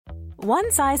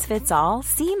One size fits all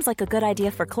seems like a good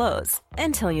idea for clothes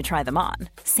until you try them on.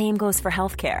 Same goes for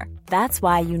healthcare. That's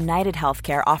why United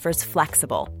Healthcare offers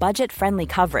flexible, budget-friendly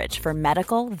coverage for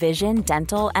medical, vision,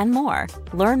 dental, and more.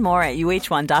 Learn more at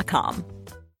uh1.com.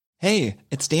 Hey,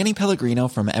 it's Danny Pellegrino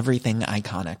from Everything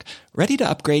Iconic. Ready to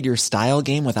upgrade your style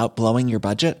game without blowing your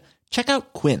budget? Check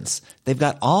out Quince. They've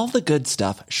got all the good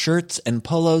stuff, shirts and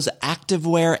polos,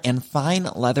 activewear, and fine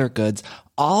leather goods,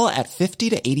 all at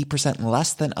 50 to 80%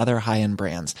 less than other high-end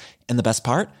brands. And the best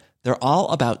part? They're all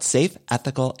about safe,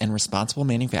 ethical, and responsible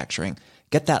manufacturing.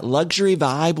 Get that luxury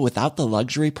vibe without the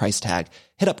luxury price tag.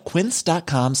 Hit up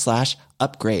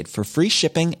quince.com/upgrade for free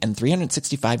shipping and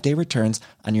 365-day returns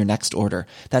on your next order.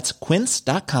 That's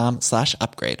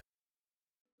quince.com/upgrade.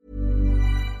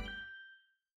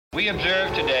 We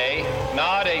observe today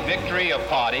not a victory of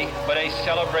party, but a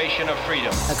celebration of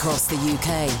freedom. Across the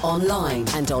UK, online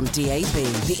and on DAB,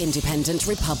 the Independent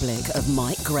Republic of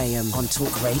Mike Graham on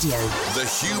Talk Radio. The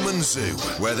Human Zoo,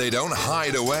 where they don't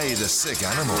hide away the sick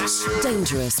animals.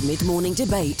 Dangerous mid-morning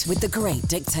debate with the great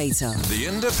dictator. The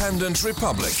Independent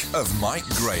Republic of Mike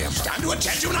Graham. Stand to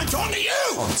attention when I'm talking to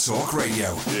you! On Talk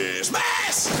Radio. Yes,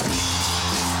 mass!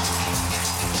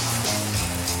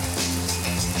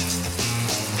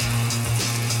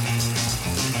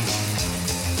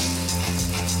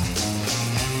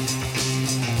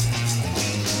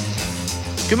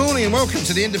 Good morning and welcome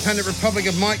to the Independent Republic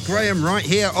of Mike Graham right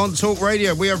here on Talk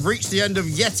Radio. We have reached the end of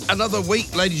yet another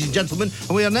week, ladies and gentlemen,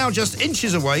 and we are now just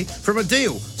inches away from a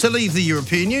deal to leave the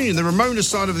European Union. The Ramona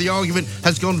side of the argument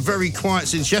has gone very quiet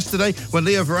since yesterday when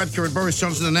Leo Varadkar and Boris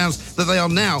Johnson announced that they are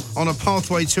now on a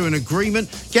pathway to an agreement.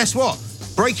 Guess what?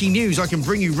 Breaking news I can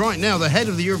bring you right now. The head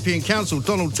of the European Council,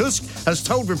 Donald Tusk, has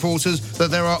told reporters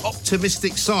that there are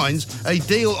optimistic signs a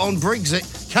deal on Brexit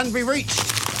can be reached.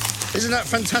 Isn't that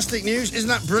fantastic news? Isn't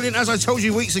that brilliant? As I told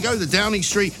you weeks ago, the Downing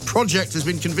Street project has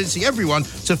been convincing everyone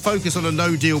to focus on a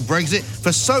no-deal Brexit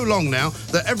for so long now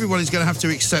that everyone is going to have to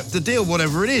accept the deal,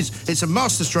 whatever it is. It's a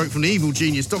masterstroke from the evil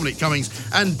genius Dominic Cummings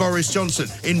and Boris Johnson.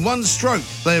 In one stroke,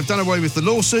 they have done away with the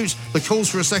lawsuits, the calls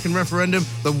for a second referendum,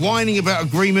 the whining about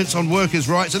agreements on workers'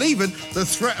 rights, and even the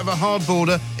threat of a hard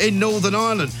border in Northern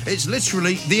Ireland. It's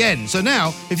literally the end. So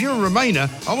now, if you're a Remainer,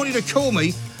 I want you to call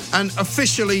me and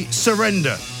officially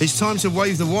surrender. It's time to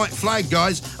wave the white flag,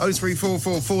 guys.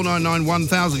 0344 499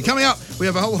 1000. Coming up, we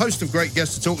have a whole host of great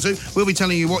guests to talk to. We'll be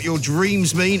telling you what your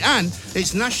dreams mean, and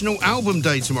it's National Album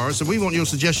Day tomorrow, so we want your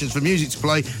suggestions for music to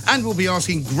play, and we'll be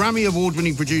asking Grammy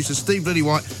Award-winning producer Steve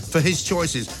Lillywhite for his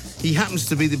choices. He happens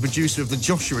to be the producer of the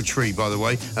Joshua Tree, by the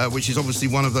way, which is obviously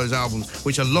one of those albums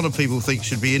which a lot of people think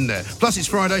should be in there. Plus, it's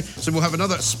Friday, so we'll have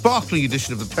another sparkling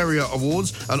edition of the Perrier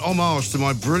Awards, an homage to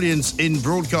my brilliance in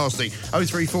broadcasting.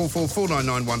 0344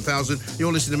 499 1000.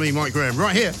 You're listening to me, Mike Graham,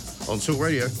 right here on Talk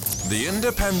Radio. The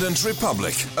Independent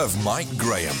Republic of Mike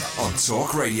Graham on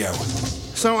Talk Radio.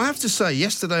 So I have to say,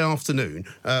 yesterday afternoon,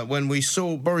 when we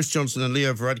saw Boris Johnson and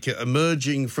Leo Varadkar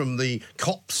emerging from the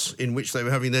copse in which they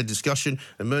were having their discussion,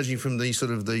 emerging from the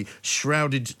sort of the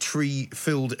shrouded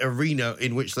tree-filled arena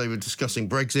in which they were discussing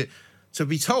Brexit, to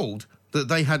be told that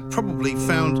they had probably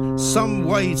found some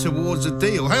way towards a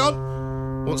deal. Hang on!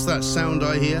 What's that sound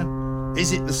I hear?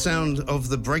 Is it the sound of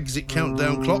the Brexit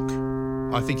countdown clock?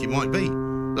 I think it might be.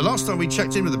 The last time we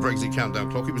checked in with the Brexit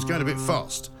countdown clock, it was going a bit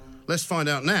fast. Let's find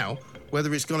out now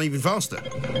whether it's gone even faster.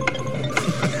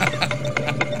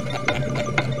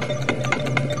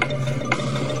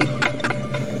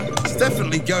 It's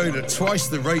definitely going at twice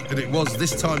the rate that it was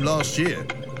this time last year.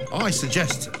 I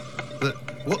suggest that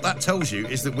what that tells you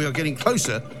is that we are getting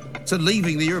closer to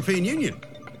leaving the European Union.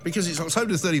 Because it's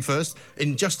October the 31st,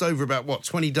 in just over about,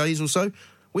 20 days or so?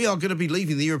 We are going to be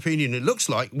leaving the European Union, it looks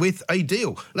like, with a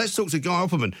deal. Let's talk to Guy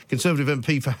Opperman, Conservative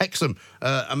MP for Hexham,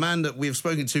 a man that we have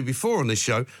spoken to before on this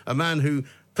show, a man who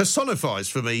personifies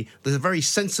for me the very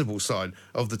sensible side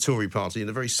of the Tory party and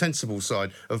the very sensible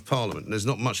side of Parliament. And there's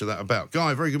not much of that about.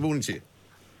 Guy, very good morning to you.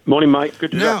 Morning, Mike.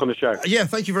 Good to be back on the show. Yeah,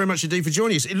 thank you very much indeed for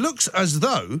joining us. It looks as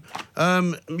though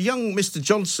young Mr.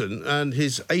 Johnson and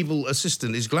his able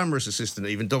assistant, his glamorous assistant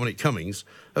even, Dominic Cummings,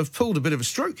 have pulled a bit of a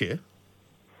stroke here.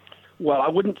 Well, I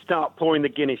wouldn't start pouring the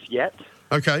Guinness yet.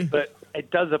 Okay. But it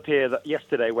does appear that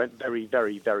yesterday went very,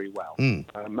 very, very well.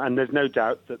 And there's no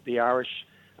doubt that the Irish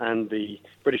and the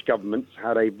British governments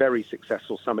had a very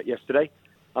successful summit yesterday.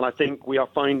 And I think we are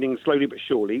finding, slowly but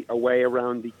surely, a way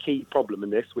around the key problem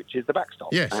in this, which is the backstop.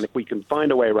 Yes. And if we can find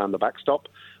a way around the backstop,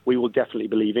 we will definitely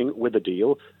be leaving with a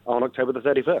deal on October the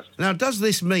 31st. Now, does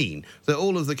this mean that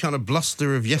all of the kind of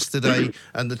bluster of yesterday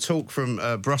and the talk from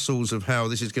Brussels of how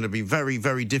this is going to be very,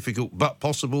 very difficult but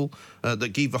possible, that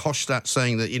Guy Verhofstadt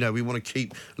saying that, we want to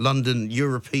keep London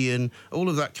European, all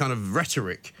of that kind of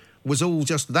rhetoric was all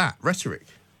just that, rhetoric?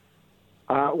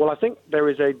 Well, I think there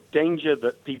is a danger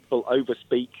that people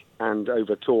overspeak and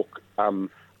overtalk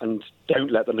and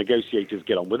don't let the negotiators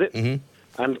get on with it.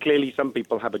 Mm-hmm. And clearly some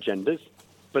people have agendas.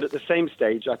 But at the same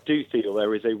stage, I do feel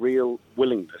there is a real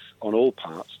willingness on all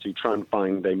parts to try and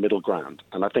find a middle ground.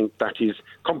 And I think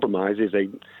compromise is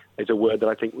a word that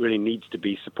I think really needs to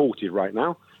be supported right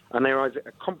now. And there is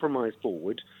a compromise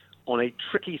forward on a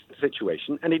tricky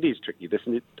situation, and it is tricky.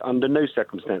 Under no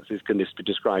circumstances can this be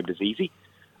described as easy.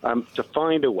 To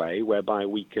find a way whereby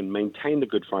we can maintain the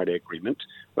Good Friday Agreement,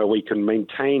 where we can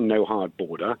maintain no hard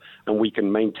border, and we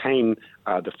can maintain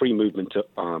the free movement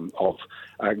of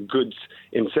goods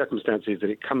in circumstances that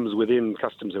it comes within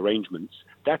customs arrangements,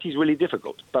 that is really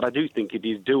difficult. But I do think it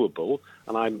is doable,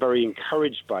 and I'm very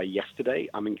encouraged by yesterday.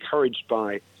 I'm encouraged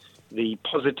by the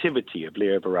positivity of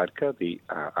Leo Varadkar, the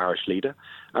Irish leader,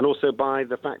 and also by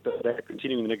the fact that they're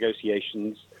continuing the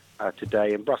negotiations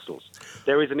today in Brussels.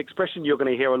 There is an expression you're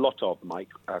going to hear a lot of, Mike,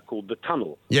 called the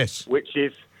tunnel. Yes. Which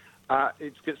is,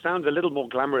 it sounds a little more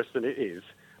glamorous than it is,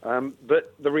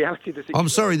 but the reality of the situation... I'm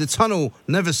sorry, the tunnel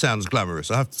never sounds glamorous,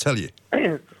 I have to tell you.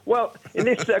 Well, in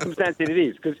this circumstance it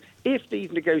is, because if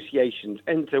these negotiations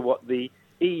enter what the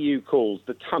EU calls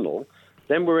the tunnel,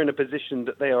 then we're in a position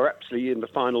that they are actually in the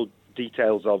final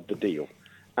details of the deal.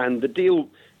 And the deal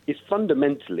is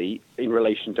fundamentally in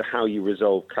relation to how you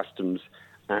resolve customs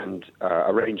and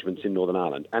arrangements in Northern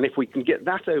Ireland. And if we can get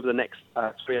that over the next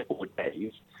 3 or 4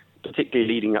 days, particularly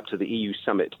leading up to the EU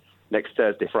summit next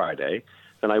Thursday, Friday,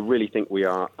 then I really think we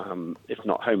are, if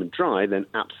not home and dry, then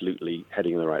absolutely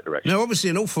heading in the right direction. Now, obviously,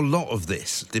 an awful lot of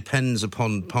this depends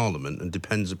upon Parliament and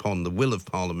depends upon the will of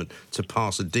Parliament to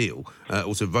pass a deal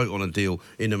or to vote on a deal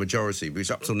in a majority, because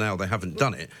up till now they haven't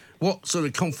done it. What sort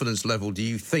of confidence level do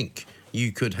you think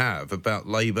you could have about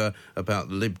Labour, about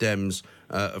the Lib Dems,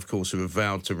 of course, who have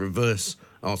vowed to reverse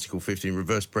Article 15,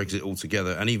 reverse Brexit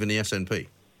altogether, and even the SNP?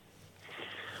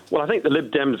 Well, I think the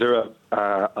Lib Dems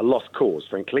are a lost cause,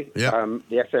 frankly. Yeah.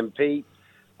 The SNP,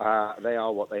 they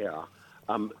are what they are.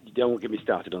 Don't get me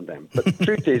started on them. But the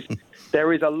truth is,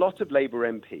 there is a lot of Labour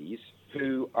MPs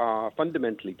who are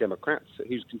fundamentally Democrats,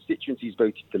 whose constituencies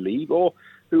voted to leave, or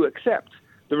who accept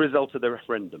the result of the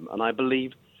referendum. And I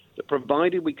believe that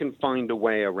provided we can find a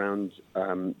way around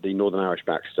the Northern Irish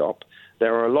backstop,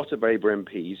 there are a lot of Labour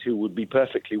MPs who would be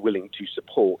perfectly willing to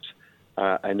support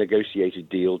a negotiated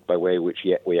deal by way of which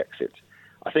yet we exit.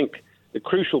 I think the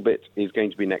crucial bit is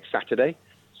going to be next Saturday.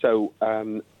 So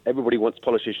everybody wants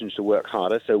politicians to work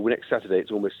harder. So next Saturday,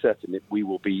 it's almost certain that we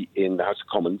will be in the House of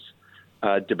Commons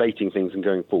debating things and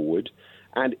going forward.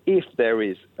 And if there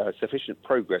is sufficient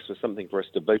progress or something for us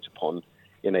to vote upon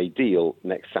in a deal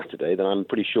next Saturday, then I'm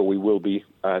pretty sure we will be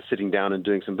sitting down and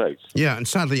doing some votes. Yeah, and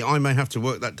sadly, I may have to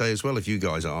work that day as well if you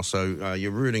guys are. So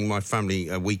you're ruining my family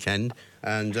weekend,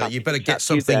 and you better get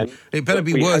something. It better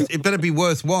be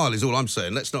worthwhile. Is all I'm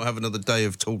saying. Let's not have another day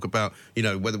of talk about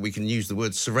whether we can use the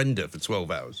word surrender for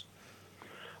 12 hours.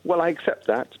 Well, I accept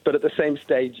that, but at the same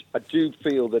stage, I do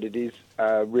feel that it is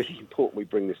really important we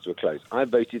bring this to a close. I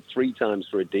voted 3 times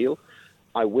for a deal.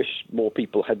 I wish more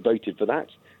people had voted for that.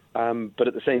 But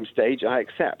at the same stage, I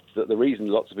accept that the reason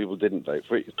lots of people didn't vote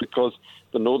for it is because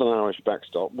the Northern Irish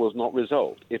backstop was not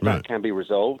resolved. If that can be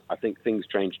resolved, I think things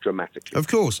change dramatically. Of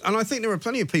course. And I think there are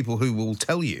plenty of people who will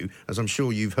tell you, as I'm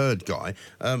sure you've heard, Guy,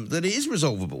 that it is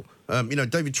resolvable.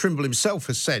 David Trimble himself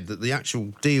has said that the actual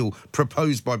deal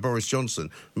proposed by Boris Johnson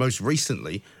most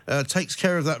recently takes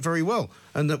care of that very well,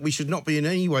 and that we should not be in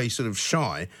any way sort of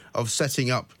shy of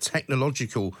setting up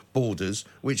technological borders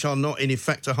which are not, in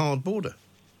effect, a hard border.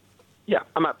 Yeah,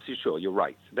 I'm absolutely sure. You're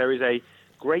right. There is a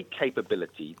great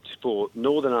capability for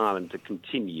Northern Ireland to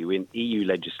continue in EU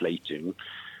legislation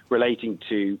relating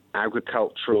to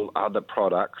agricultural, other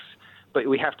products, but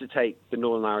we have to take the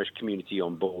Northern Irish community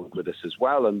on board with us as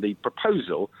well. And the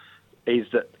proposal is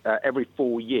that every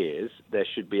 4 years there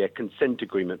should be a consent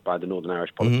agreement by the Northern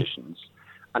Irish politicians.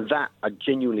 And that, I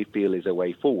genuinely feel, is a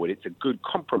way forward. It's a good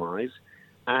compromise.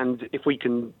 And if we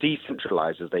can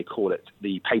decentralise, as they call it,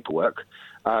 the paperwork,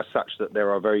 such that there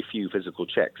are very few physical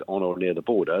checks on or near the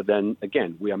border, then,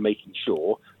 again, we are making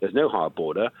sure there's no hard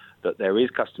border, that there is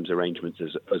customs arrangements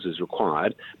as is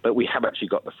required, but we have actually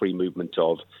got the free movement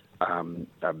of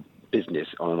business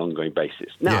on an ongoing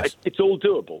basis. Now, yes. It's all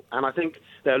doable, and I think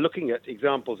they're looking at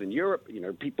examples in Europe.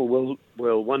 People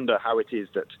will wonder how it is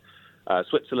that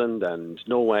Switzerland and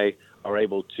Norway are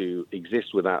able to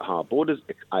exist without hard borders.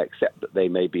 I accept that they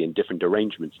may be in different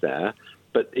arrangements there,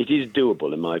 but it is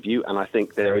doable in my view, and I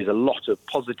think there is a lot of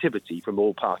positivity from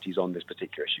all parties on this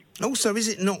particular issue. Also, is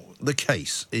it not the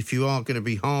case, if you are going to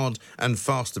be hard and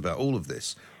fast about all of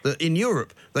this, that in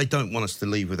Europe they don't want us to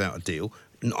leave without a deal,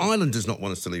 and Ireland does not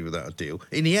want us to leave without a deal?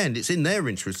 In the end, it's in their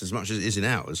interest as much as it is in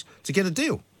ours to get a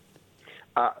deal.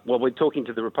 Well, we're talking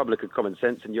to the Republic of Common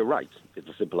Sense, and you're right. It's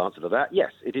a simple answer to that.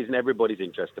 Yes, it is in everybody's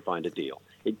interest to find a deal.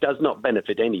 It does not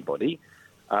benefit anybody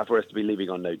for us to be leaving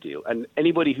on no deal. And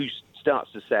anybody who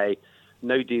starts to say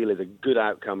no deal is a good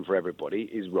outcome for everybody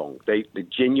is wrong. They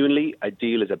genuinely, a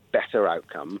deal is a better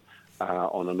outcome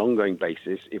on an ongoing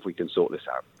basis if we can sort this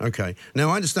out. OK. Now,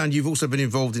 I understand you've also been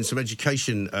involved in some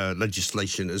education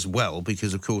legislation as well,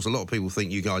 because, of course, a lot of people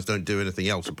think you guys don't do anything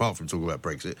else apart from talking about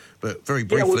Brexit. But very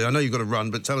briefly, I know you've got to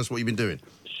run, but tell us what you've been doing.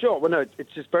 Sure. Well, no,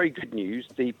 it's just very good news.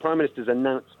 The Prime Minister's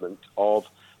announcement of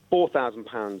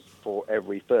 £4,000 for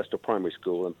every first or primary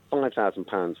school and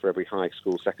 £5,000 for every high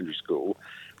school, secondary school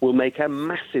will make a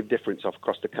massive difference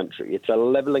across the country. It's a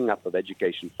levelling up of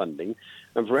education funding.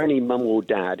 And for any mum or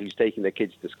dad who's taking their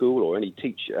kids to school, or any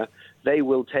teacher, they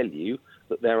will tell you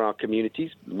that there are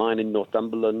communities, mine in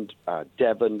Northumberland,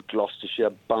 Devon, Gloucestershire,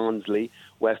 Barnsley,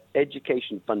 where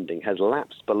education funding has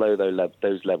lapsed below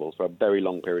those levels for a very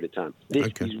long period of time. This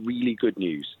is really good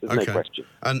news. There's no question.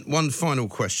 And one final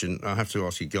question I have to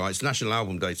ask you guys. It's National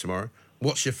Album Day tomorrow.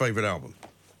 What's your favourite album?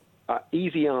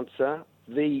 Easy answer.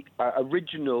 The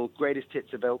original Greatest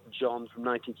Hits of Elton John from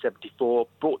 1974,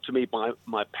 brought to me by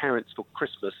my parents for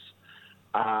Christmas.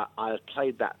 I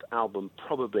played that album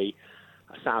probably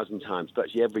 1,000 times,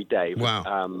 virtually every day.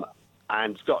 Wow.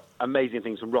 And it's got amazing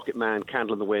things from Rocket Man,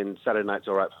 Candle in the Wind, Saturday Night's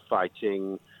All Right for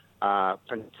Fighting,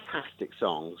 fantastic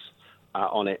songs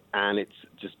on it, and it's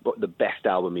just the best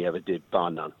album he ever did,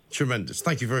 bar none. Tremendous.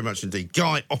 Thank you very much indeed.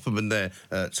 Guy Opperman there,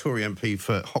 Tory MP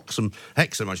for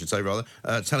Hexham, I should say, rather,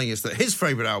 telling us that his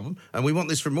favourite album, and we want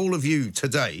this from all of you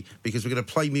today, because we're going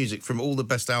to play music from all the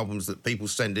best albums that people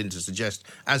send in to suggest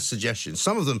as suggestions.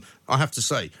 Some of them, I have to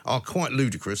say, are quite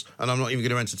ludicrous, and I'm not even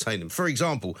going to entertain them. For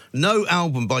example, no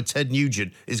album by Ted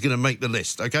Nugent is going to make the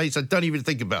list, OK? So don't even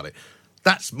think about it.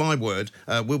 That's my word.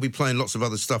 We'll be playing lots of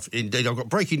other stuff indeed. I've got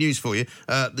breaking news for you.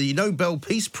 The Nobel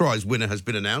Peace Prize winner has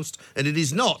been announced, and it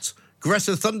is not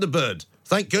Greta Thunderbird.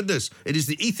 Thank goodness. It is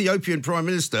the Ethiopian Prime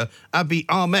Minister, Abiy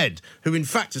Ahmed, who in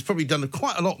fact has probably done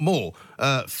quite a lot more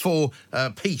for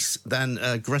peace than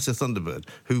Greta Thunderbird,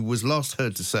 who was last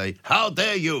heard to say, "How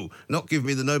dare you not give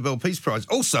me the Nobel Peace Prize?"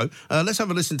 Also, let's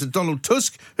have a listen to Donald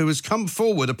Tusk, who has come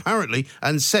forward apparently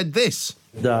and said this.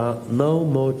 There are no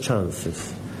more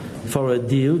chances for a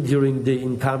deal during the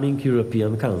incoming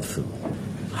European Council.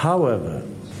 However,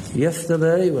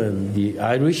 yesterday when the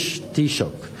Irish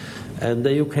Taoiseach and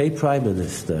the UK Prime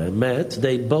Minister met,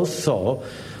 they both saw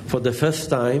for the first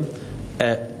time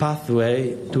a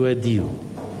pathway to a deal.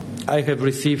 I have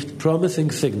received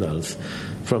promising signals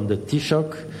from the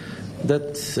Taoiseach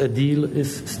that a deal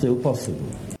is still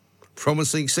possible.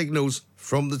 Promising signals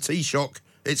from the Taoiseach.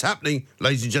 It's happening,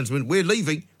 ladies and gentlemen. We're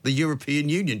leaving the European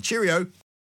Union. Cheerio.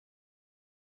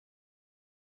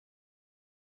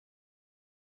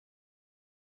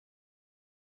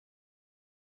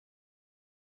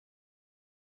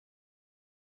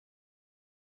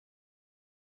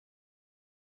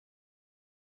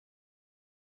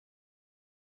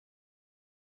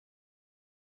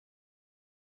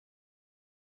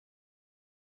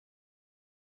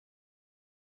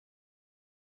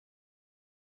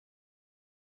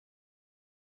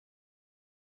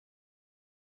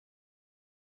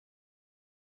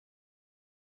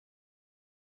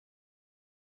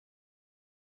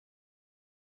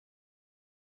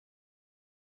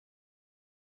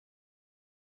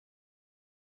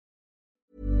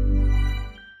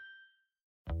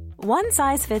 One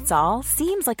size fits all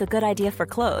seems like a good idea for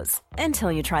clothes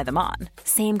until you try them on.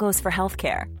 Same goes for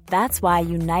healthcare. That's why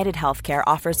United Healthcare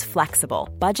offers flexible,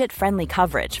 budget-friendly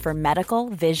coverage for medical,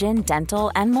 vision,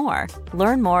 dental, and more.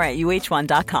 Learn more at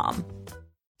uh1.com.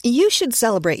 You should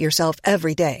celebrate yourself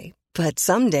every day, but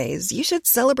some days you should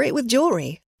celebrate with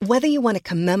jewelry. Whether you want to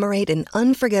commemorate an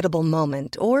unforgettable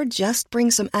moment or just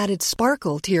bring some added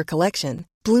sparkle to your collection,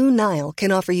 Blue Nile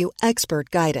can offer you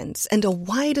expert guidance and a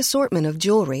wide assortment of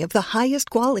jewelry of the highest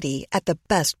quality at the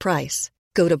best price.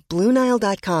 Go to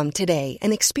BlueNile.com today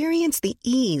and experience the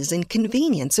ease and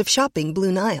convenience of shopping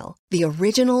Blue Nile, the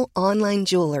original online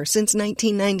jeweler since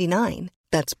 1999.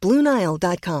 That's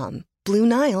BlueNile.com.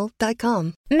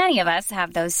 BlueNile.com. Many of us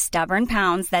have those stubborn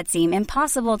pounds that seem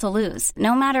impossible to lose,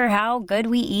 no matter how good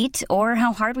we eat or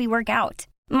how hard we work out.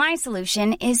 My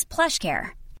solution is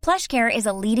PlushCare. PlushCare is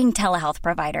a leading telehealth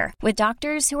provider with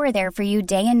doctors who are there for you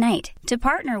day and night to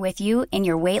partner with you in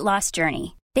your weight loss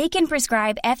journey. They can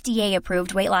prescribe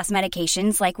FDA-approved weight loss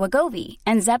medications like Wegovy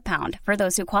and Zepbound for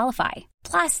those who qualify.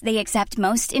 Plus, they accept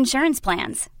most insurance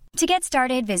plans. To get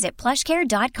started, visit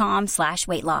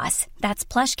plushcare.com/weightloss. That's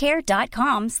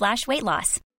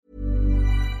plushcare.com/weightloss.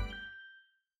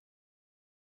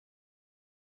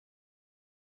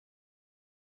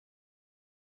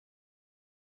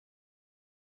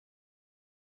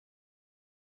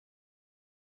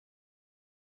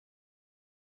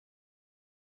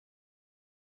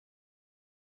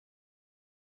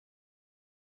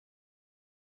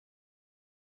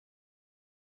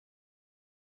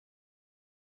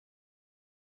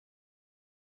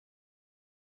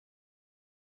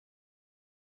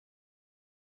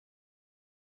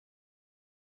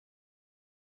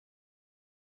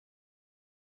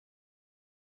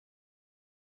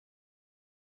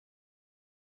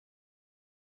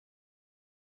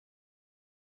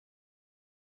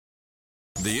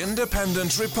 The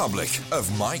Independent Republic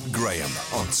of Mike Graham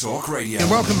on Talk Radio. And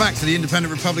welcome back to the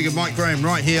Independent Republic of Mike Graham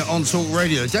right here on Talk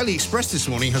Radio. Daily Express this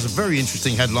morning has a very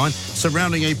interesting headline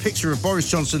surrounding a picture of Boris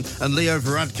Johnson and Leo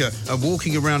Varadkar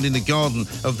walking around in the garden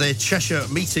of their Cheshire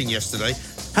meeting yesterday.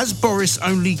 Has Boris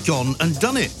only gone and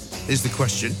done it, is the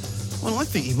question. Well, I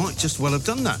think he might just well have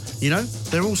done that. You know,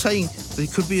 they're all saying there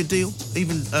could be a deal.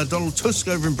 Even Donald Tusk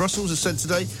over in Brussels has said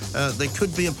today there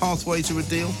could be a pathway to a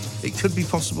deal. It could be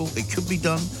possible. It could be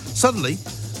done. Suddenly,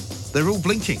 they're all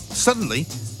blinking. Suddenly,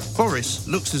 Boris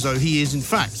looks as though he is, in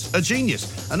fact, a genius.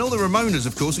 And all the Ramonas,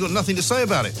 of course, have got nothing to say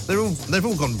about it. They've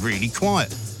all gone really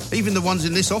quiet. Even the ones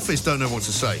in this office don't know what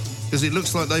to say because it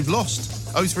looks like they've lost.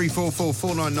 0344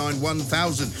 499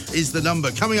 1000 is the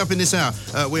number. Coming up in this hour,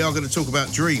 we are going to talk about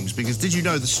dreams, because did you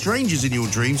know the strangers in your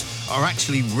dreams are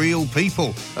actually real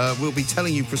people? We'll be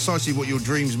telling you precisely what your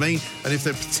dreams mean, and if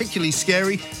they're particularly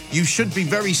scary, you should be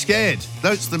very scared.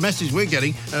 That's the message we're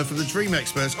getting from the dream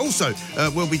experts. Also,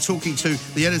 we'll be talking to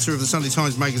the editor of the Sunday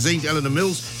Times magazine, Eleanor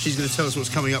Mills. She's going to tell us what's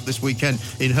coming up this weekend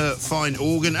in her fine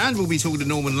organ, and we'll be talking to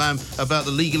Norman Lamb about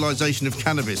the legalisation of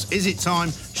cannabis. Is it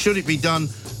time? Should it be done?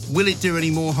 Will it do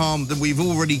any more harm than we've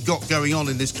already got going on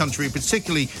in this country,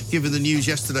 particularly given the news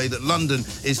yesterday that London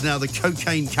is now the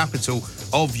cocaine capital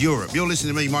of Europe? You're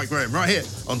listening to me, Mike Graham, right here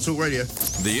on Talk Radio.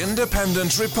 The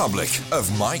Independent Republic of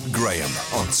Mike Graham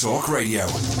on Talk Radio.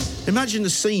 Imagine the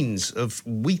scenes of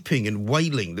weeping and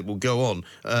wailing that will go on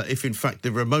if, in fact, the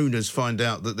Ramonas find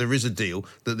out that there is a deal,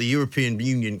 that the European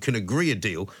Union can agree a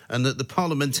deal, and that the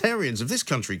parliamentarians of this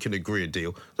country can agree a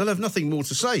deal. They'll have nothing more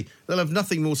to say. They'll have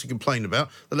nothing more to complain about.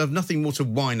 They'll have nothing more to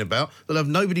whine about. They'll have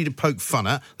nobody to poke fun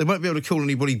at. They won't be able to call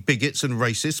anybody bigots and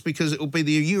racists because it will be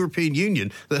the European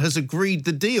Union that has agreed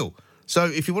the deal. So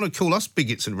if you want to call us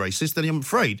bigots and racists, then I'm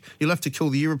afraid you'll have to call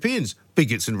the Europeans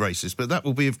bigots and racists. But that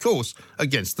will be, of course,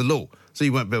 against the law. So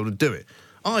you won't be able to do it.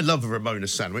 I love a Ramona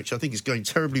sandwich. I think it's going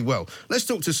terribly well. Let's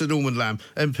talk to Sir Norman Lamb,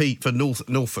 MP for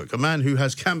Norfolk, a man who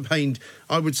has campaigned,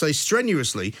 I would say,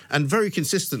 strenuously and very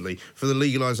consistently for the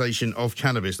legalisation of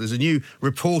cannabis. There's a new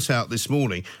report out this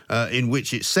morning in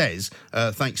which it says,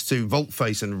 thanks to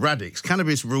Voltface and Radix,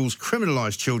 cannabis rules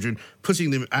criminalise children, putting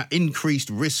them at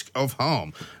increased risk of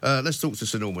harm. Let's talk to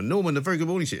Sir Norman. Norman, a very good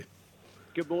morning to you.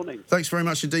 Good morning. Thanks very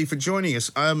much indeed for joining us.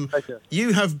 Pleasure.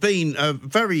 You have been a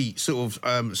very sort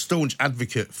of staunch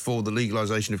advocate for the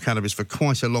legalisation of cannabis for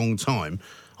quite a long time.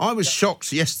 I was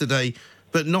shocked yesterday,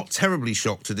 but not terribly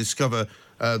shocked, to discover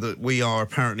that we are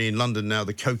apparently in London now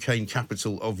the cocaine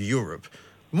capital of Europe.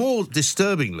 More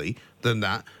disturbingly than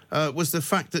that was the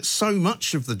fact that so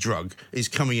much of the drug is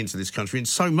coming into this country and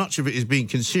so much of it is being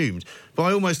consumed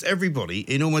by almost everybody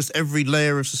in almost every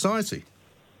layer of society.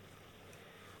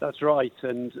 That's right,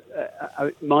 and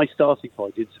my starting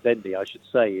point, incidentally, I should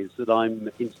say, is that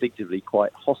I'm instinctively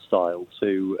quite hostile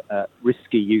to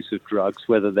risky use of drugs,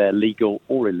 whether they're legal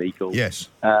or illegal. Yes.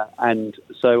 And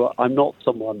so I'm not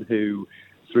someone who,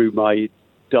 through my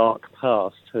dark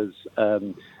past, has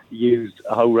used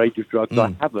a whole range of drugs.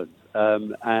 I haven't.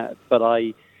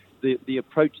 But the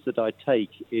approach that I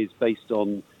take is based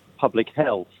on public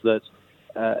health, that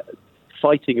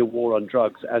fighting a war on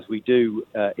drugs, as we do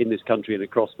in this country and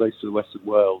across most of the Western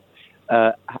world,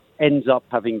 ends up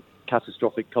having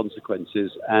catastrophic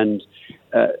consequences. And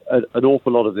an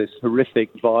awful lot of this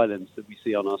horrific violence that we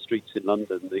see on our streets in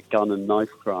London, the gun and knife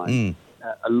crime,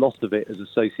 a lot of it is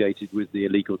associated with the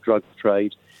illegal drug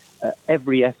trade.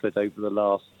 Every effort over the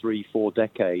last 3-4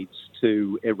 decades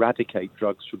to eradicate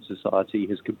drugs from society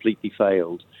has completely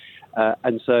failed.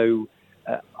 And so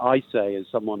I say, as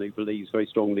someone who believes very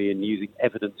strongly in using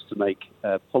evidence to make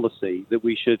policy, that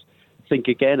we should think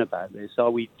again about this.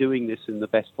 Are we doing this in the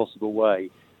best possible way?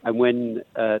 And when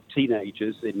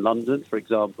teenagers in London, for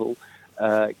example,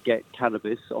 get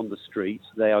cannabis on the street,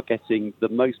 they are getting the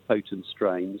most potent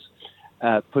strains,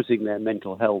 putting their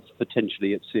mental health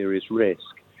potentially at serious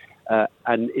risk.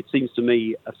 And it seems to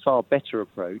me a far better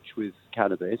approach with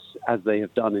cannabis, as they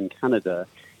have done in Canada,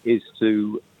 is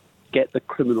to get the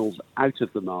criminals out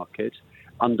of the market,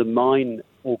 undermine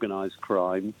organised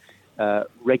crime,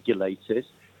 regulate it,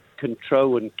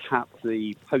 control and cap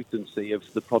the potency of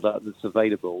the product that's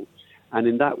available. And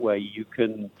in that way, you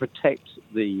can protect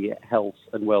the health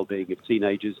and well-being of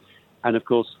teenagers. And of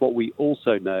course, what we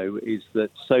also know is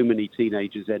that so many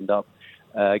teenagers end up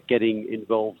getting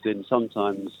involved in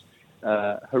sometimes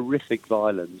horrific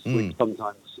violence, which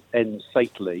sometimes ends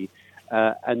fatally.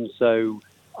 And so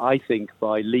I think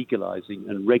by legalizing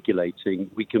and regulating,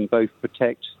 we can both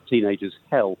protect teenagers'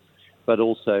 health, but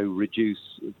also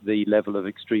reduce the level of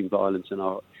extreme violence in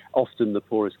our often the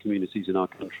poorest communities in our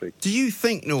country. Do you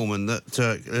think, Norman, that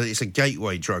it's a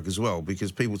gateway drug as well?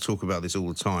 Because people talk about this all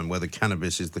the time, whether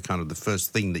cannabis is the kind of the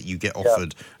first thing that you get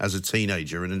offered as a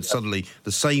teenager, and then suddenly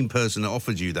the same person that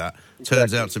offered you that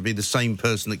turns out to be the same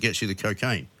person that gets you the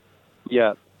cocaine.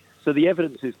 Yeah. So the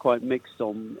evidence is quite mixed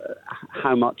on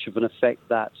how much of an effect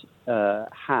that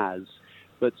has.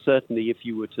 But certainly if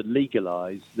you were to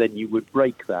legalise, then you would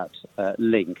break that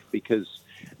link, because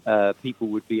people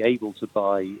would be able to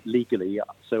buy legally.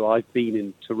 So I've been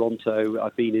in Toronto,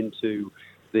 I've been into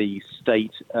the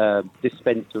state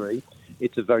dispensary.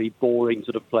 It's a very boring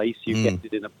sort of place. You get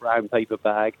it in a brown paper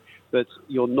bag, but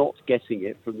you're not getting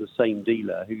it from the same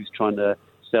dealer who's trying to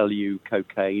sell you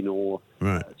cocaine or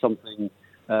something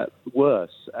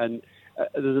worse. And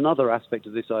there's another aspect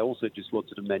of this I also just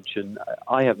wanted to mention.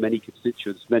 I have many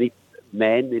constituents, many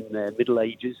men in their middle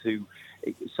ages who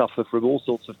suffer from all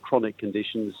sorts of chronic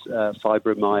conditions,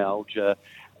 fibromyalgia,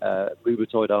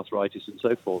 rheumatoid arthritis and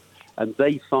so forth. And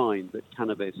they find that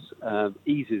cannabis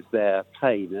eases their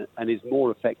pain and is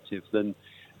more effective than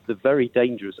the very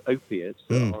dangerous opiates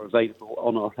that are available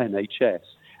on our NHS.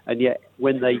 And yet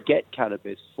when they get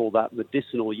cannabis for that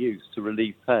medicinal use to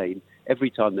relieve pain, every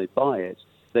time they buy it,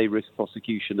 they risk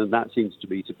prosecution, and that seems to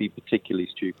me to be particularly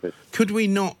stupid. Could we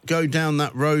not go down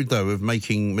that road, though, of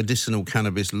making medicinal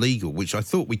cannabis legal, which I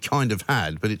thought we kind of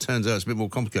had, but it turns out it's a bit more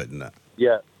complicated than that?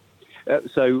 Yeah.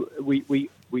 So we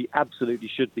absolutely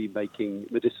should be making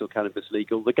medicinal cannabis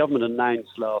legal. The government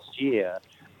announced last year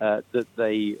that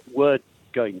they were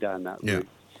going down that route.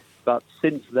 But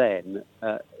since then,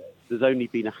 there's only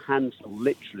been a handful,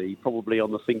 literally, probably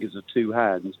on the fingers of two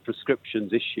hands,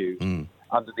 prescriptions issued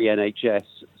under the NHS.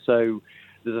 So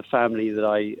there's a family that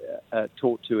I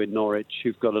talked to in Norwich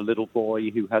who've got a little boy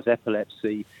who has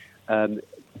epilepsy.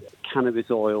 Cannabis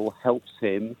oil helps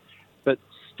him, but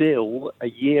still, a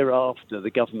year after the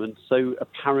government so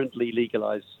apparently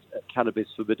legalised cannabis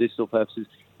for medicinal purposes,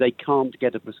 they can't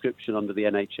get a prescription under the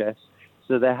NHS.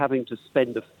 So they're having to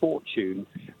spend a fortune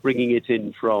bringing it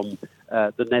in from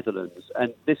the Netherlands.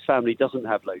 And this family doesn't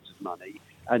have loads of money.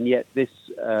 And yet this,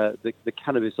 the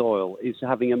cannabis oil is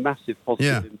having a massive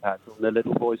positive impact on their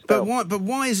little boy's health. But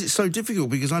why is it so difficult?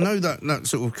 Because I know that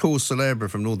sort of cause célèbre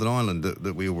from Northern Ireland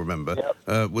that we all remember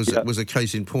was a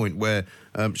case in point where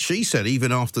she said,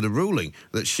 even after the ruling,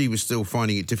 that she was still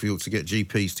finding it difficult to get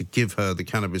GPs to give her the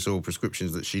cannabis oil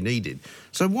prescriptions that she needed.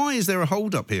 So why is there a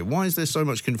hold-up here? Why is there so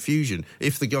much confusion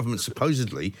if the government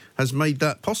supposedly has made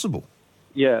that possible?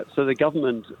 Yeah, so the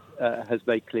government has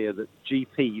made clear that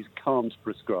GPs can't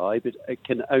prescribe. It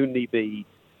can only be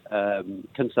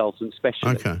consultant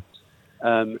specialists. Okay.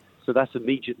 So that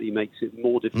immediately makes it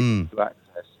more difficult to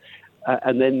access.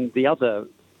 And then the other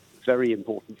very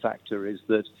important factor is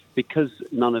that because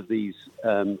none of these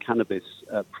cannabis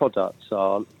products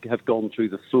have gone through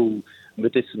the full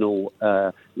medicinal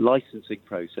licensing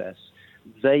process,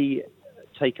 they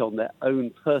take on their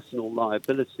own personal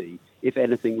liability if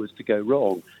anything was to go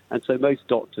wrong. And so most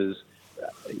doctors,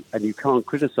 and you can't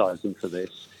criticise them for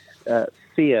this,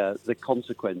 fear the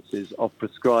consequences of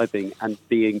prescribing and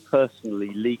being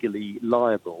personally, legally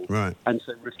liable, and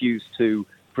so refuse to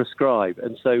prescribe.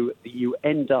 And so you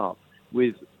end up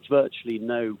with virtually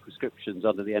no prescriptions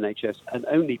under the NHS and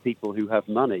only people who have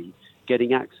money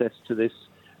getting access to this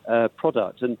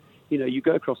product. And you know, you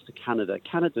go across to Canada.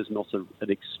 Canada's not an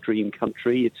extreme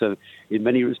country. In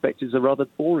many respects, it's a rather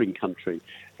boring country.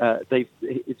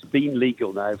 It's been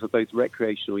legal now for both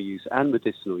recreational use and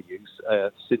medicinal use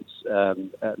since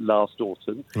last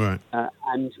autumn.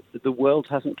 And the world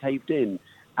hasn't caved in.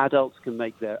 Adults can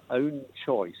make their own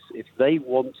choice. If they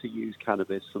want to use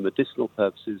cannabis for medicinal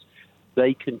purposes,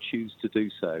 they can choose to do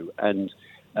so. And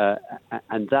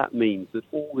And that means that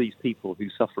all these people who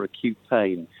suffer acute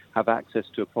pain have access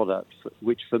to a product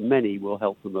which for many will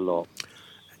help them a lot.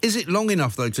 Is it long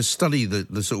enough, though, to study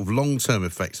the sort of long-term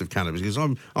effects of cannabis? Because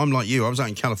I'm like you. I was out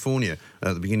in California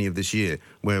at the beginning of this year,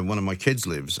 where one of my kids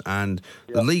lives, and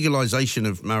the legalisation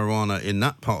of marijuana in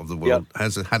that part of the world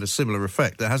has had a similar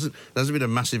effect. There hasn't been a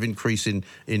massive increase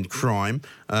in crime.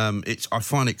 I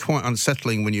find it quite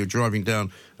unsettling when you're driving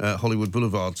down Hollywood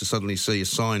Boulevard to suddenly see a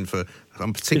sign for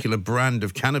some particular brand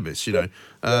of cannabis,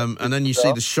 and then you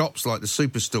see the shops like the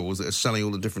superstores that are selling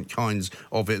all the different kinds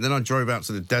of it. And then I drove out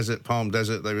to the desert, Palm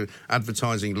Desert. They were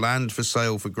advertising land for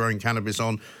sale for growing cannabis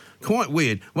on. Quite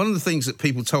weird. One of the things that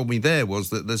people told me there was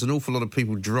that there's an awful lot of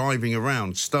people driving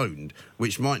around stoned,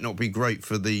 which might not be great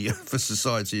for for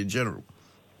society in general.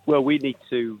 Well, we need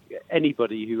to,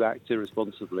 anybody who acts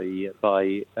irresponsibly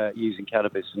by using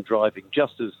cannabis and driving,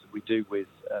 just as we do with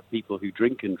people who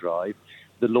drink and drive,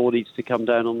 the law needs to come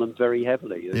down on them very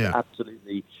heavily. It's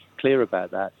absolutely clear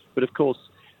about that. But of course,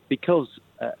 because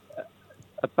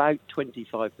about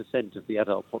 25% of the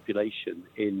adult population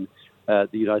in the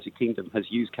United Kingdom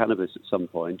has used cannabis at some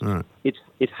point,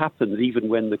 it happens even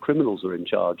when the criminals are in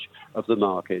charge of the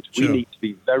market. Sure. We need to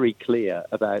be very clear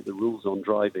about the rules on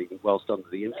driving whilst under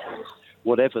the influence.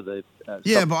 Whatever the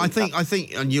but I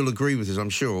think, and you'll agree with this,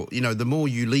 I'm sure. The more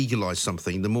you legalise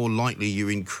something, the more likely you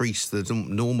increase the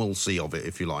normalcy of it,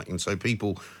 if you like, and so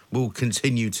people will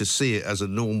continue to see it as a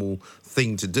normal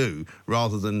thing to do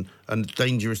rather than a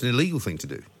dangerous and illegal thing to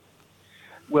do.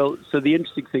 Well, so the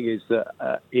interesting thing is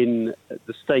that in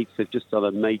the States, they've just done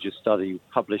a major study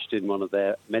published in one of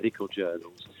their medical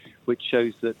journals, which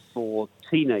shows that for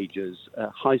teenagers,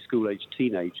 high school-age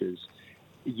teenagers,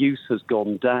 use has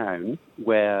gone down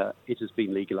where it has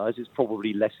been legalised. It's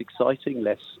probably less exciting,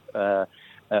 less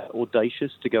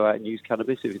audacious to go out and use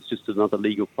cannabis if it's just another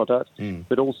legal product.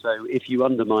 But also, if you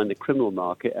undermine the criminal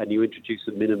market and you introduce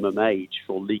a minimum age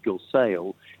for legal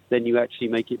sale, then you actually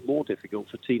make it more difficult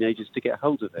for teenagers to get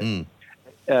hold of it.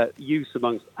 Use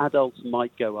amongst adults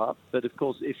might go up, but of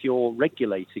course, if you're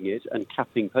regulating it and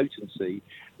capping potency,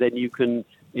 then you can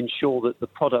ensure that the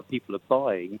product people are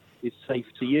buying is safe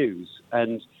to use.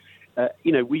 And,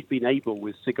 we've been able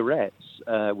with cigarettes,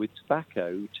 with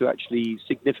tobacco, to actually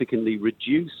significantly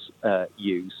reduce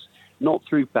use, not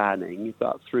through banning,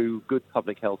 but through good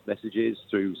public health messages,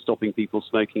 through stopping people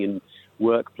smoking in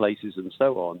workplaces and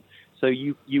so on. So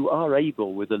you are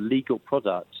able, with a legal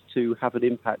product, to have an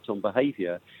impact on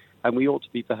behaviour, and we ought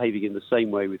to be behaving in the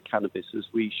same way with cannabis as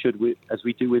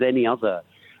we do with any other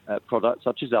product,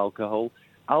 such as alcohol.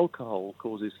 Alcohol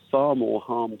causes far more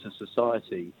harm to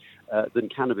society than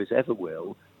cannabis ever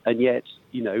will, and yet,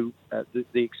 the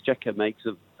Exchequer makes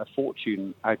a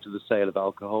fortune out of the sale of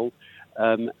alcohol,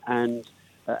 and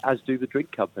as do the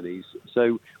drink companies.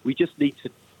 So we just need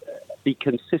to be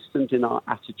consistent in our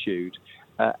attitude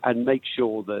and make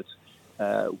sure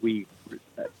that we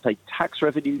take tax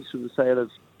revenues from the sale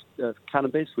of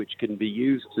cannabis, which can be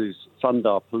used to fund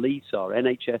our police, our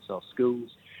NHS, our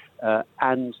schools,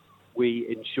 and we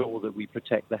ensure that we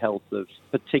protect the health of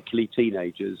particularly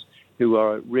teenagers who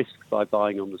are at risk by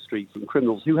buying on the street from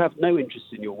criminals who have no interest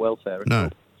in your welfare at all.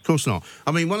 Of course not.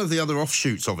 I mean, one of the other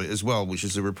offshoots of it as well, which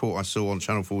is a report I saw on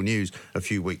Channel 4 News a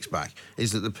few weeks back,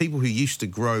 is that the people who used to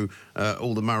grow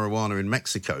all the marijuana in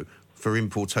Mexico for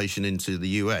importation into the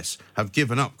US have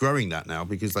given up growing that now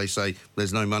because they say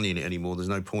there's no money in it anymore, there's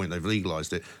no point, they've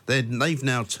legalised it. They've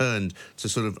now turned to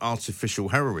sort of artificial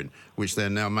heroin, which they're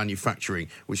now manufacturing,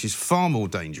 which is far more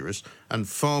dangerous and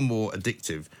far more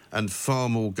addictive and far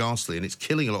more ghastly, and it's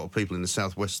killing a lot of people in the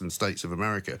southwestern states of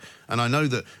America. And I know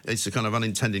that it's a kind of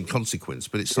unintended consequence,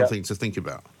 but it's something to think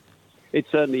about. It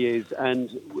certainly is,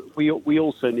 and we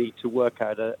also need to work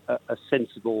out a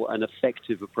sensible and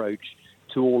effective approach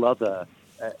to all other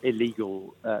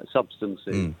illegal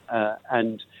substances.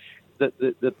 And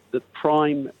the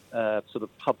prime sort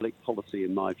of public policy,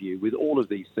 in my view, with all of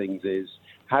these things is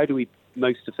how do we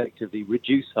most effectively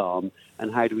reduce harm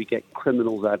and how do we get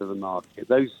criminals out of the market?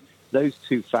 Those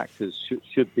two factors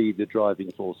should be the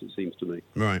driving force, it seems to me.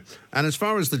 Right. And as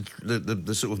far as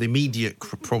the sort of the immediate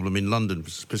problem in London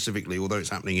specifically, although it's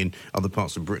happening in other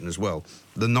parts of Britain as well,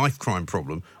 the knife crime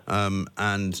problem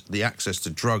and the access to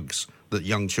drugs that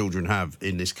young children have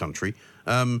in this country,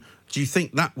 do you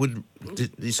think that would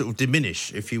sort of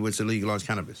diminish if you were to legalise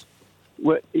cannabis?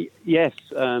 Well, yes,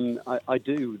 I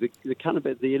do.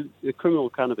 The criminal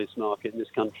cannabis market in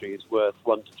this country is worth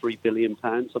 £1 to £3 billion,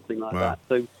 something like that.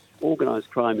 So organised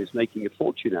crime is making a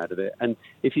fortune out of it. And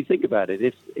if you think about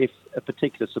it, if a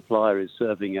particular supplier is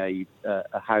serving a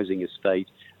housing estate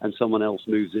and someone else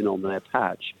moves in on their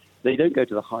patch, They don't go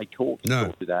to the High Court to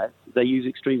sort it out. They use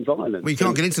extreme violence. Well, you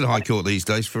can't get into the High Court these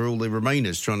days for all the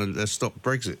Remainers trying to stop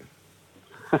Brexit.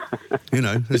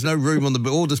 There's no room on the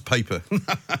orders paper.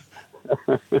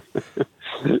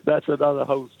 That's another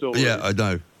whole story. Yeah, I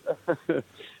know.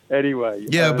 Anyway.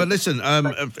 Yeah, but listen,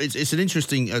 it's an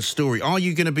interesting story. Are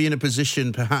you going to be in a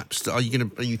position, perhaps? Are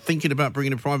you thinking about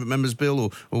bringing a private member's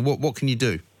bill, or what can you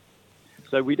do?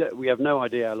 So we have no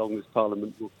idea how long this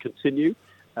Parliament will continue,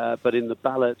 but in the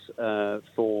ballot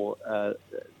for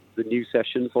the new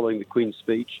session following the Queen's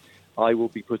speech, I will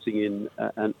be putting in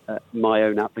my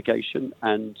own application,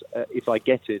 and if I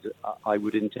get it, I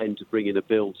would intend to bring in a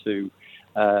bill to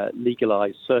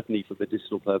legalise, certainly for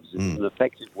medicinal purposes, in an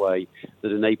effective way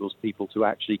that enables people to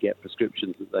actually get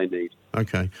prescriptions that they need.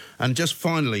 Okay. And just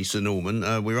finally, Sir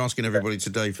Norman, we're asking everybody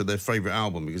today for their favourite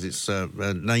album, because it's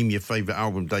Name Your Favourite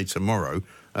Album Day tomorrow.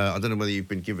 I don't know whether you've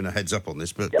been given a heads up on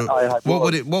this, but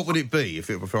what would it be if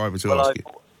I were to ask you?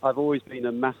 I've always been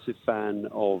a massive fan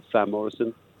of Van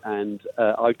Morrison, and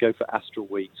I'd go for Astral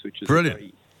Weeks, which is brilliant. A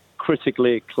very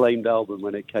critically acclaimed album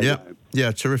when it came out.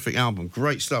 Yeah, terrific album.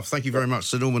 Great stuff. Thank you very much,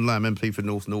 Sir Norman Lamb, MP for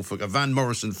North Norfolk, a Van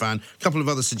Morrison fan. A couple of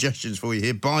other suggestions for you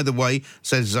here. By the way,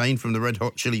 says Zane from the Red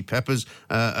Hot Chili Peppers.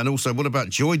 And also, what about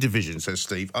Joy Division, says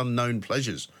Steve? Unknown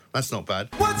Pleasures. That's not bad.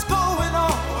 What's going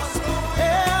on?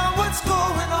 Yeah, what's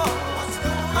going on?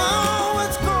 Oh,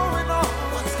 what's going on?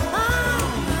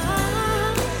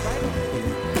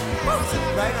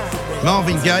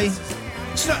 Marvin Gaye.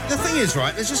 So the thing is,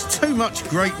 right, there's just too much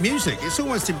great music. It's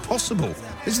almost impossible,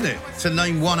 isn't it, to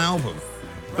name one album?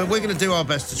 But we're going to do our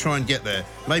best to try and get there.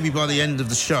 Maybe by the end of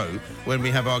the show, when we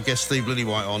have our guest Steve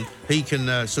Lillywhite on, he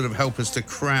can sort of help us to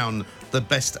crown the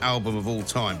best album of all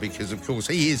time, because, of course,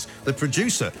 he is the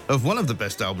producer of one of the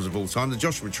best albums of all time, The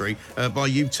Joshua Tree, by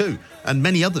U2, and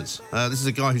many others. This is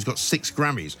a guy who's got 6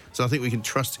 Grammys, so I think we can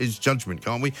trust his judgment,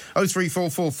 can't we?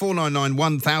 0344 499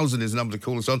 1000 is the number to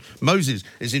call us on. Moses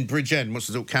is in Bridgend, wants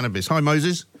to talk cannabis. Hi,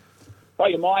 Moses.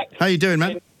 Hiya, Mike. How you doing,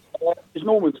 man? Is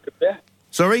Norman still there?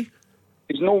 Sorry?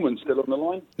 Is Norman still on the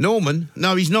line? Norman?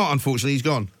 No, he's not, unfortunately. He's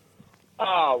gone.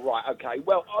 Oh, right, OK.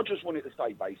 Well, I just wanted to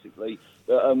say, basically,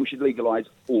 that we should legalise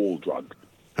all drugs.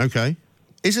 OK.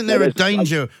 Isn't there a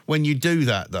danger when you do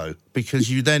that, though?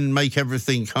 Because you then make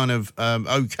everything kind of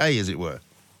OK, as it were?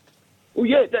 Well,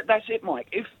 yeah, that's it, Mike.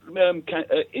 If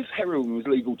heroin was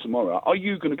legal tomorrow, are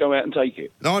you going to go out and take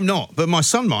it? No, I'm not, but my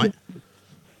son might.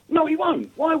 No, he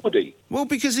won't. Why would he? Well,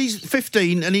 because he's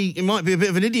 15 and he might be a bit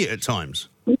of an idiot at times.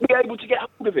 He'd be able to get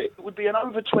hold of it. It would be an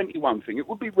over 21 thing. It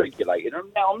would be regulated.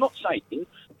 And now, I'm not saying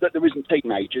that there isn't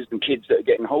teenagers and kids that are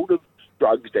getting hold of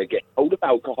drugs, they're getting hold of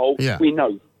alcohol. Yeah. We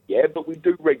know, but we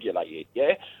do regulate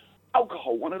it,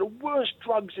 Alcohol, one of the worst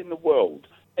drugs in the world.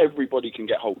 Everybody can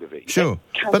get hold of it. Sure.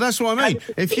 But that's what I mean.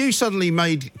 If you suddenly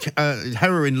made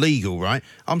heroin legal, right,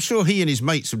 I'm sure he and his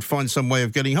mates would find some way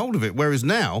of getting hold of it. Whereas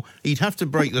now, he'd have to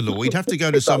break the law. He'd have to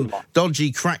go to some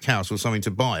dodgy crack house or something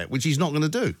to buy it, which he's not going to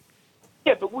do.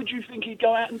 Yeah, but would you think he'd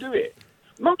go out and do it?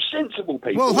 Most sensible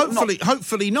people. Well,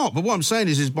 hopefully not. But what I'm saying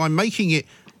is by making it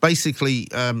basically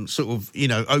sort of,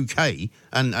 OK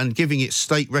and giving it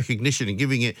state recognition and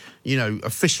giving it,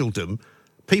 officialdom,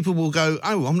 people will go,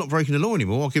 oh, I'm not breaking the law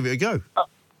anymore, I'll give it a go.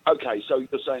 OK, so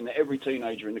you're saying that every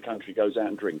teenager in the country goes out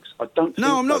and drinks. I don't think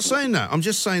No, I'm not saying that. I'm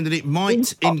just saying that it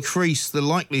might increase the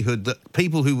likelihood that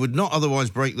people who would not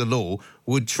otherwise break the law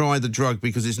would try the drug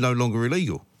because it's no longer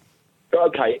illegal.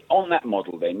 OK, on that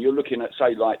model then, you're looking at,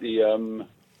 say, like the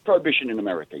Prohibition in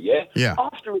America, yeah? Yeah.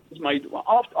 After it was made,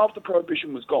 after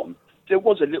Prohibition was gone, there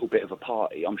was a little bit of a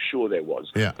party, I'm sure there was.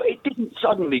 Yeah. But it didn't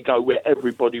suddenly go where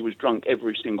everybody was drunk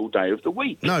every single day of the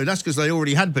week. No, that's because they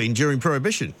already had been during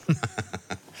Prohibition.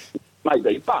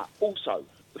 Maybe, but also,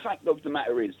 the fact of the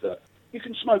matter is that you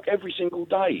can smoke every single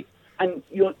day, and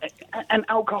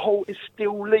alcohol is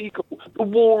still legal. The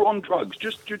war on drugs,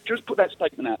 just put that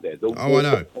statement out there. The war I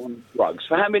know. on drugs.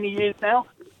 For how many years now?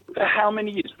 For how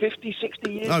many years? 50,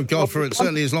 60 years? Oh, God, for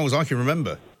certainly as long as I can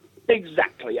remember.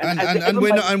 Exactly. And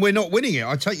we're not winning it.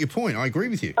 I take your point. I agree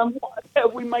with you. And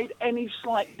have we made any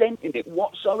slight dent in it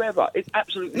whatsoever? It's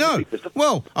absolutely ridiculous.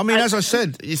 Well, I mean, as I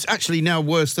said, it's actually now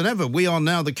worse than ever. We are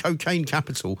now the cocaine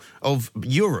capital of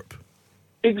Europe.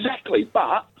 Exactly.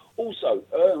 But also,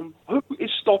 who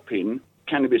is stopping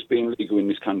cannabis being legal in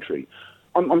this country?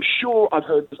 I'm sure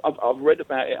I've read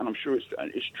about it, and I'm sure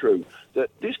it's true that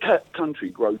this country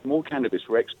grows more cannabis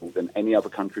for export than any other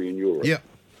country in Europe. Yeah.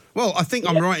 Well, I think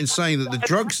I'm right in saying that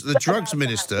the drugs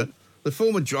minister, the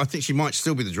former, I think she might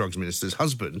still be the drugs minister's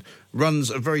husband, runs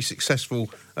a very successful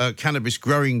cannabis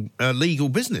growing legal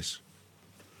business.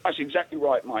 That's exactly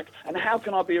right, Mike. And how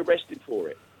can I be arrested for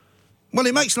it? Well,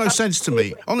 it makes no sense to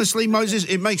me. Honestly, Moses,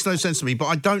 it makes no sense to me, but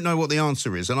I don't know what the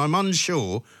answer is, and I'm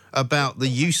unsure about the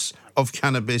use of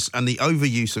cannabis and the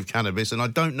overuse of cannabis, and I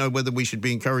don't know whether we should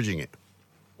be encouraging it.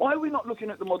 Why are we not looking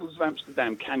at the models of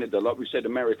Amsterdam, Canada, like we said,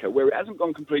 America, where it hasn't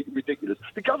gone completely ridiculous?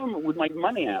 The government would make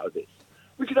money out of this.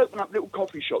 We could open up little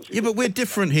coffee shops. Yeah, but we're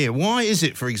different here. Why is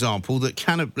it, for example, that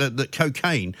that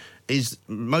cocaine is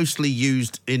mostly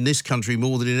used in this country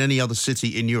more than in any other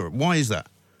city in Europe? Why is that?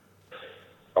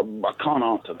 I can't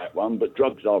answer that one, but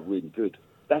drugs are really good.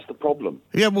 That's the problem.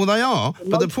 Yeah, well, they are.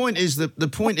 But the point is that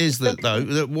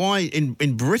that why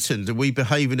in Britain do we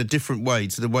behave in a different way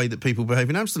to the way that people behave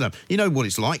in Amsterdam? You know what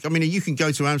it's like. I mean, you can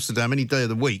go to Amsterdam any day of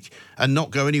the week and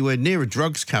not go anywhere near a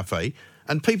drugs cafe,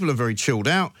 and people are very chilled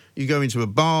out. You go into a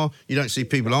bar, you don't see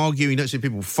people arguing, you don't see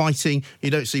people fighting, you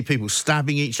don't see people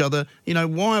stabbing each other. You know,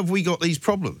 why have we got these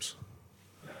problems?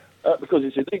 Because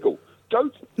it's illegal.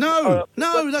 No,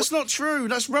 that's not true.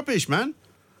 That's rubbish, man.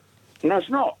 No, it's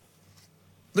not.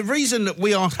 The reason that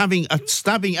we are having a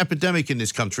stabbing epidemic in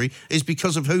this country is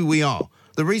because of who we are.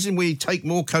 The reason we take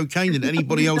more cocaine than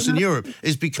anybody else in Europe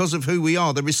is because of who we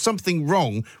are. There is something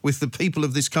wrong with the people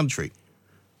of this country.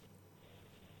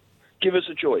 Give us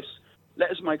a choice. Let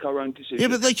us make our own decisions. Yeah,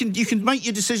 but you can make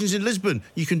your decisions in Lisbon.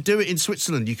 You can do it in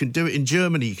Switzerland. You can do it in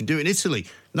Germany. You can do it in Italy.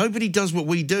 Nobody does what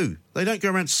we do. They don't go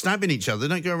around stabbing each other.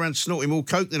 They don't go around snorting more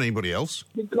coke than anybody else.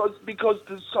 Because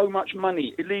there's so much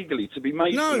money illegally to be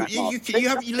made. No,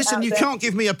 listen. You can't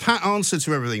give me a pat answer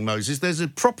to everything, Moses. There's a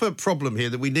proper problem here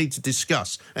that we need to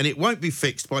discuss, and it won't be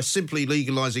fixed by simply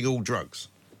legalising all drugs.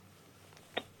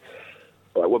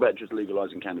 All right, what about just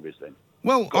legalising cannabis then?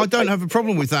 Well, I don't have a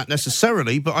problem with that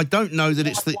necessarily, but I don't know that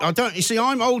it's you see,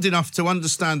 I'm old enough to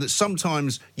understand that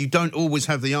sometimes you don't always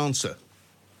have the answer.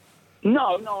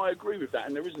 No, I agree with that,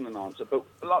 and there isn't an answer. But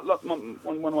like one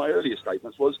of my earlier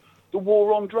statements was the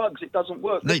war on drugs. It doesn't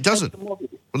work. It doesn't. Well,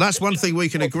 that's one thing we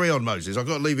can agree on, Moses. I've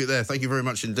got to leave it there. Thank you very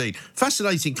much indeed.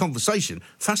 Fascinating conversation,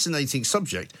 fascinating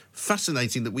subject,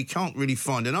 fascinating that we can't really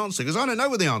find an answer, because I don't know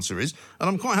what the answer is, and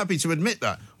I'm quite happy to admit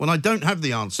that when I don't have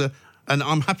the answer. And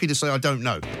I'm happy to say I don't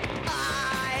know.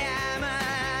 I am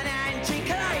an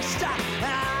anti-coaster.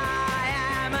 I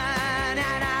am an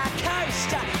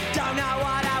anarcho-coaster. Don't know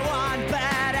what I want,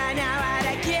 but I know how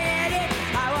to get it.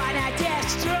 I want to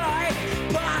destroy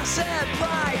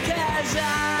passerby, 'cause I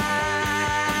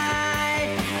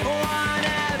want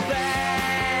to be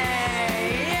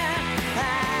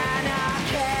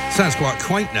anarchist. Sounds quite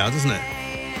quaint now, doesn't it?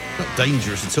 Not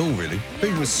dangerous at all, really.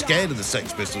 People were scared of the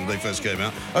Sex Pistols when they first came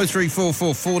out.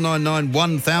 0344 499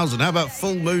 1000. How about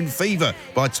Full Moon Fever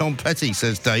by Tom Petty,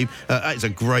 says Dave. That is a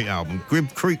great album.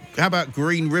 How about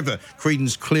Green River,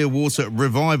 Creedence Clearwater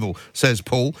Revival, says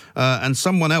Paul. And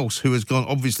someone else who has gone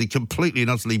obviously completely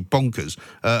and utterly bonkers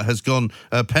has gone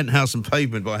Penthouse and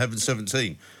Pavement by Heaven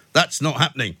 17. That's not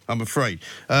happening, I'm afraid.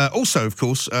 Also, of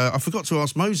course, I forgot to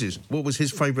ask Moses what was his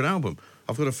favourite album.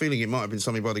 I've got a feeling it might have been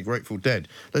something by the Grateful Dead.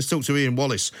 Let's talk to Ian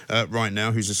Wallace right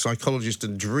now, who's a psychologist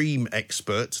and dream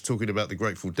expert, talking about the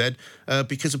Grateful Dead,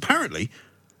 because apparently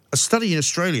a study in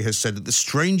Australia has said that the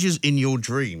strangers in your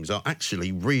dreams are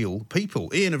actually real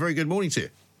people. Ian, a very good morning to you.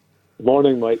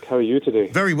 Morning, Mike. How are you today?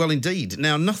 Very well indeed.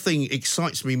 Now, nothing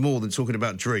excites me more than talking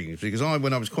about dreams, because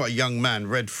when I was quite a young man,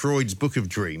 read Freud's Book of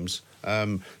Dreams.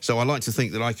 So I like to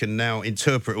think that I can now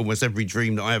interpret almost every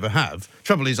dream that I ever have.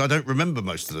 Trouble is, I don't remember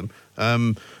most of them,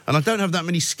 and I don't have that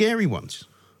many scary ones.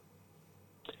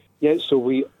 Yeah, so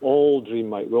we all dream,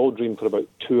 Mike. We all dream for about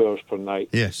 2 hours per night.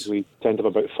 Yes. We tend to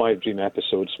have about 5 dream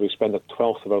episodes, so we spend a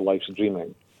 1/12 of our lives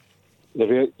dreaming.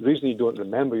 The reason you don't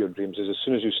remember your dreams is as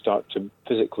soon as you start to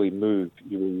physically move,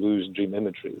 you will lose dream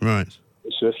imagery. Right.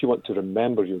 So if you want to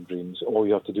remember your dreams, all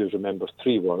you have to do is remember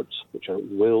 3 words, which are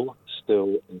will,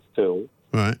 still, and fill.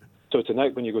 Right. So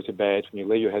tonight when you go to bed, when you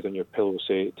lay your head on your pillow,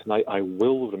 say, tonight I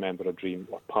will remember a dream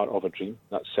or part of a dream.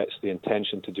 That sets the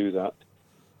intention to do that.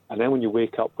 And then when you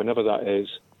wake up, whenever that is,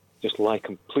 just lie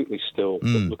completely still.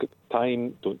 Don't look at the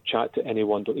time, don't chat to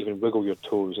anyone, don't even wiggle your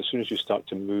toes. As soon as you start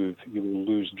to move, you will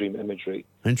lose dream imagery.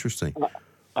 Interesting.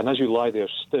 And as you lie there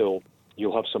still,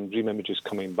 you'll have some dream images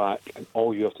coming back, and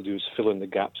all you have to do is fill in the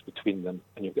gaps between them,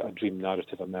 and you've got a dream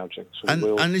narrative emerging. So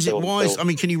and is it wise? I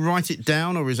mean, can you write it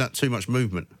down, or is that too much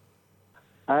movement?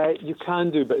 You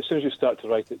can do, but as soon as you start to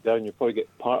write it down, you'll probably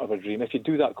get part of a dream. If you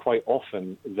do that quite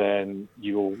often, then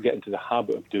you'll get into the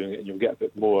habit of doing it, and you'll get a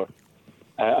bit more.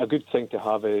 A good thing to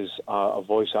have is a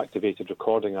voice-activated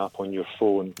recording app on your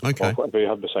phone, or whatever you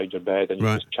have beside your bed, and you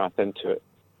just chat into it.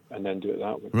 and then do it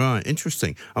that way. Right,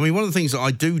 interesting. I mean, one of the things that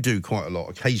I do quite a lot,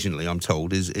 occasionally, I'm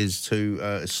told, is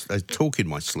to talk in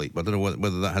my sleep. I don't know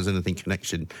whether that has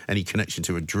any connection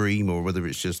to a dream, or whether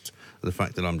it's just the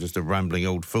fact that I'm just a rambling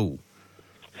old fool.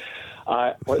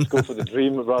 Let's go for the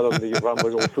dream rather than the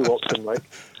rambling old fool option, Mike.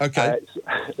 Okay.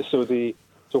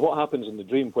 So what happens in the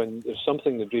dream when there's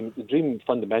something in the dream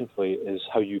fundamentally is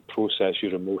how you process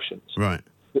your emotions. Right.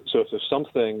 So if there's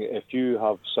something, if you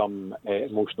have some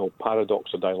emotional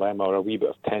paradox or dilemma or a wee bit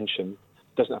of tension,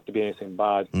 it doesn't have to be anything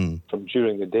bad from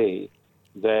during the day,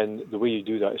 then the way you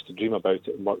do that is to dream about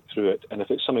it and work through it. And if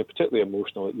it's something particularly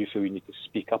emotional that you feel you need to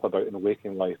speak up about in a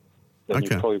waking life, then you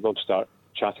probably will start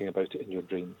chatting about it in your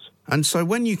dreams. And so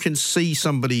when you can see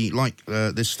somebody, like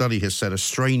this study has said, a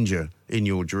stranger in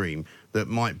your dream that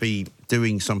might be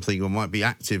doing something or might be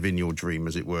active in your dream,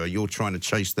 as it were, you're trying to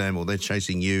chase them or they're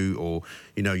chasing you, or,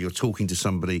 you're talking to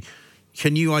somebody,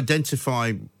 can you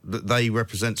identify that they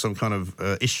represent some kind of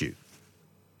issue?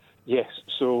 Yes,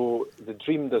 so the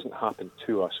dream doesn't happen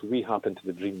to us. We happen to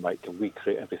the dream, Mike, and we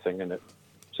create everything in it.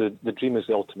 So the dream is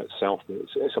the ultimate self.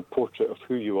 It's a portrait of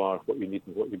who you are, what you need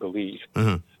and what you believe.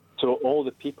 Uh-huh. So all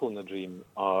the people in the dream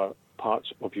are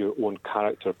parts of your own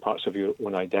character, parts of your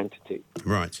own identity.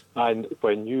 Right. And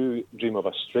when you dream of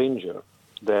a stranger,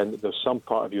 then there's some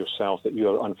part of yourself that you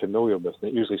are unfamiliar with,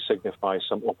 and it usually signifies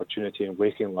some opportunity in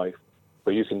waking life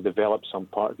where you can develop some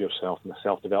part of yourself in the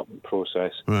self-development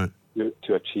process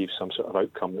to achieve some sort of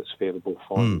outcome that's favourable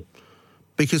for you.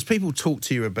 Because people talk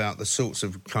to you about the sorts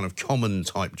of kind of common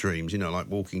type dreams, like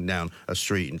walking down a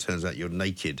street and turns out you're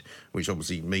naked, which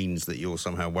obviously means that you're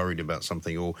somehow worried about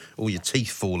something, or your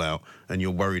teeth fall out and you're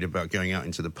worried about going out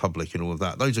into the public and all of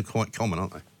that. Those are quite common,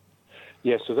 aren't they?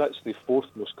 Yeah, so that's the fourth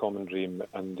most common dream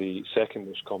and the second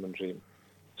most common dream.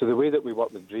 So the way that we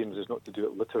work with dreams is not to do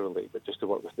it literally, but just to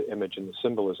work with the image and the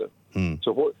symbolism.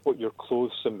 So what your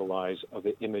clothes symbolise are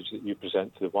the image that you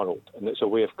present to the world, and it's a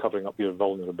way of covering up your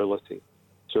vulnerability.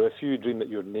 So if you dream that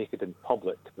you're naked in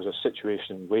public, there's a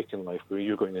situation in waking life where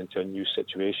you're going into a new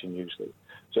situation usually.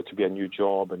 So it could be a new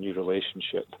job, a new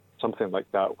relationship, something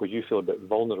like that, where you feel a bit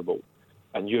vulnerable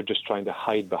and you're just trying to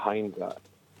hide behind that.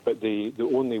 But the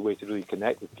only way to really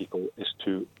connect with people is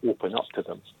to open up to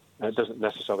them. And it doesn't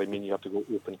necessarily mean you have to go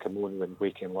open kimono in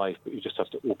waking life, but you just have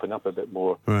to open up a bit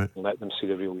more and let them see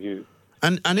the real you.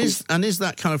 And is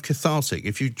that kind of cathartic?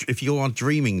 If you are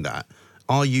dreaming that,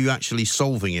 are you actually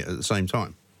solving it at the same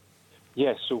time?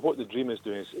 Yes, so what the dream is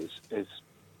doing is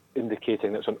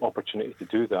indicating that's an opportunity to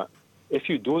do that. If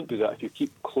you don't do that, if you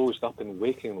keep closed up in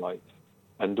waking life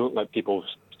and don't let people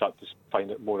start to find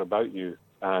out more about you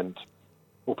and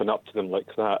open up to them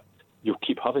like that, you'll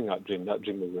keep having that dream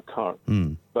will recur.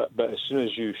 But as soon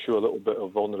as you show a little bit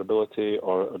of vulnerability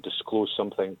or disclose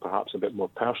something perhaps a bit more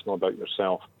personal about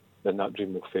yourself, then that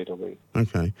dream will fade away.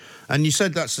 Okay. And you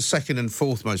said that's the second and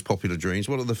fourth most popular dreams.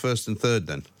 What are the first and third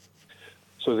then?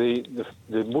 So the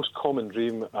most common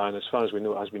dream, and as far as we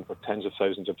know it has been for tens of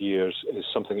thousands of years, is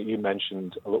something that you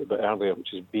mentioned a little bit earlier,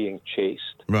 which is being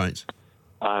chased. Right.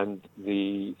 And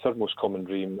the third most common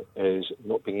dream is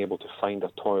not being able to find a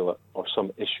toilet or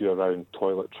some issue around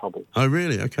toilet trouble. Oh,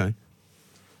 really? Okay.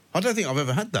 I don't think I've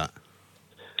ever had that.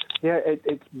 Yeah,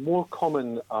 it's more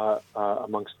common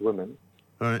amongst women.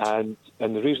 Right.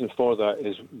 And the reason for that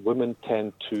is women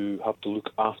tend to have to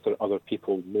look after other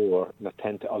people more and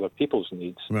attend to other people's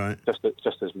needs,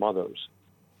 just as mothers.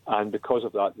 And because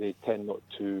of that, they tend not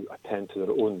to attend to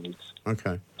their own needs.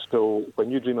 Okay. So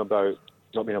when you dream about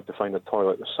not being able to find a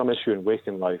toilet, there's some issue in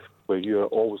waking life where you're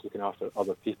always looking after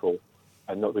other people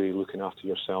and not really looking after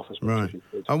yourself as much as you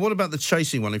could. And what about the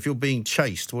chasing one? If you're being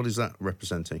chased, what is that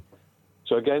representing?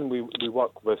 So again, we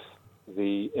work with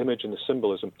the image and the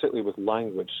symbolism, particularly with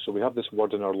language. So we have this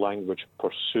word in our language,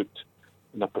 pursuit.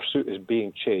 And a pursuit is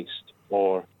being chased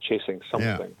or chasing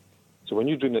something. Yeah. So when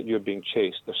you dream that you're being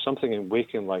chased, there's something in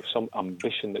waking life, some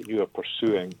ambition that you are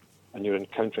pursuing, and you're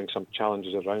encountering some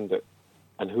challenges around it.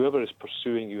 And whoever is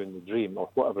pursuing you in the dream, or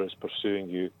whatever is pursuing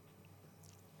you,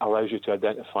 allows you to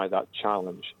identify that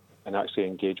challenge and actually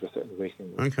engage with it in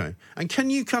waking life. Okay. And can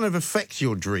you kind of affect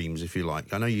your dreams, if you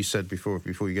like? I know you said before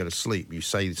you go to sleep, you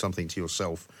say something to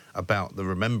yourself about the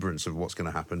remembrance of what's going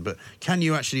to happen, but can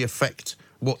you actually affect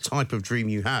what type of dream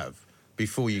you have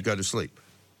before you go to sleep?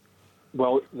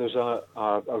 Well, there's a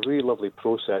really lovely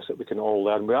process that we can all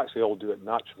learn. We actually all do it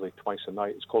naturally twice a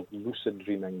night. It's called lucid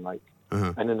dreaming, Mike.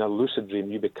 Uh-huh. And in a lucid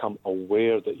dream, you become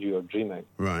aware that you are dreaming.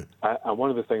 Right. And one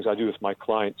of the things I do with my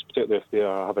clients, particularly if they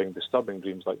are having disturbing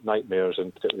dreams like nightmares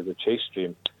and particularly the chase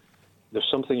dream, there's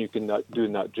something you can do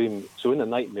in that dream. So in a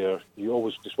nightmare, you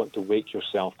always just want to wake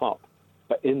yourself up.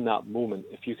 But in that moment,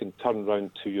 if you can turn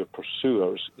around to your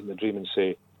pursuers in the dream and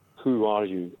say, who are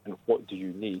you and what do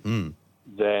you need,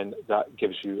 then that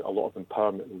gives you a lot of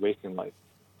empowerment in waking life.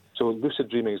 So lucid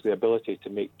dreaming is the ability to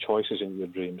make choices in your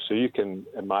dreams. So you can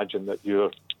imagine that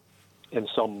you're in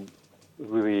some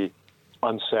really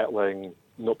unsettling,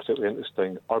 not particularly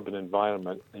interesting urban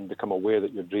environment, and you become aware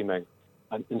that you're dreaming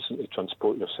and instantly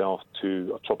transport yourself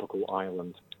to a tropical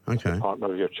island with a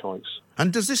partner of your choice.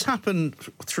 And does this happen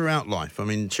throughout life? I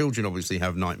mean, children obviously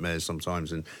have nightmares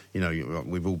sometimes, and,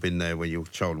 we've all been there where your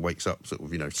child wakes up sort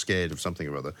of, scared of something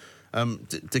or other.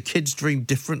 Do kids dream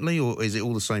differently, or is it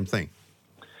all the same thing?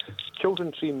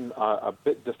 Children dream a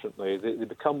bit differently. They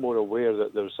become more aware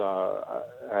that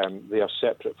they are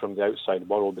separate from the outside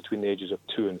world between the ages of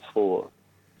 2 and 4.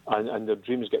 And their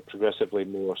dreams get progressively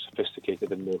more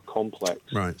sophisticated and more complex.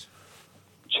 Right.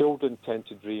 Children tend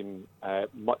to dream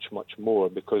much, much more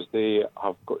because they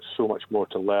have got so much more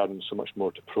to learn, so much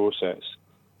more to process.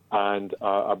 And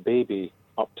a baby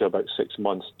up to about 6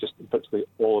 months, just virtually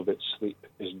all of its sleep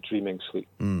is dreaming sleep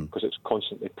because it's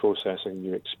constantly processing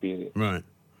new experience. Right.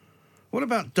 What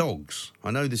about dogs?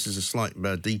 I know this is a slight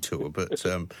detour, but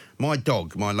my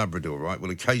dog, my Labrador, right,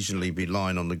 will occasionally be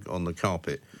lying on the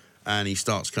carpet, and he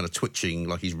starts kind of twitching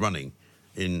like he's running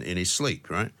in his sleep,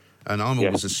 right? And I'm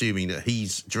always assuming that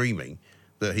he's dreaming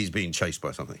that he's being chased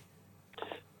by something.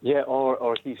 Yeah,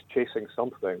 or he's chasing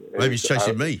something. Maybe he's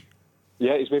chasing me.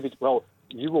 Yeah, he's maybe. Well,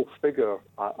 you will figure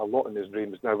a lot in his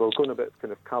dreams. Now we're going a bit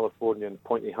kind of Californian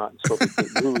pointy hat and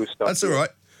strawberry stuff. That's all right.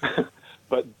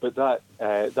 But that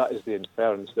is the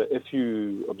inference that if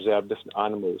you observe different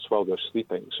animals while they're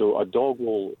sleeping, so a dog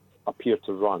will appear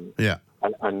to run,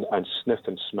 and sniff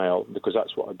and smell, because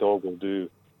that's what a dog will do.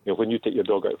 When you take your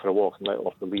dog out for a walk and let it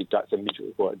off the lead, that's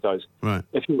immediately what it does. Right.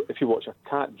 If you watch a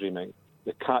cat dreaming,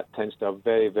 the cat tends to have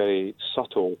very, very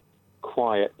subtle,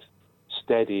 quiet,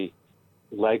 steady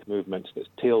leg movements. Its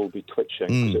tail will be twitching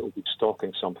because it will be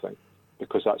stalking something,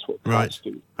 because that's what cats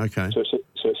do. Okay.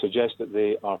 So it suggests that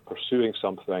they are pursuing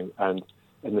something, and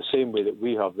in the same way that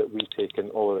we take in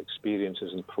all our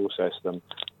experiences and process them,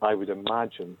 I would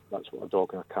imagine that's what a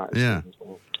dog and a cat is doing as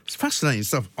well. It's fascinating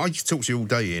stuff. I could talk to you all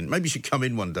day, Ian. Maybe you should come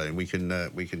in one day and we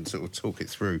can sort of talk it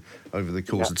through over the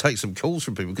course and take some calls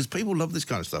from people, because people love this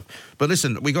kind of stuff. But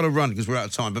listen, we've got to run because we're out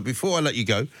of time. But before I let you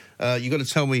go, you've got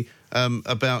to tell me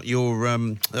about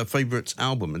your favourite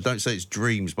album. And don't say it's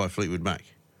Dreams by Fleetwood Mac.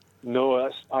 No,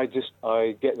 I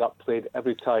get that played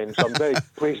every time. So I'm very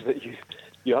pleased that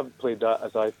you haven't played that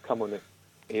as I've come on the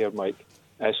air, Mike.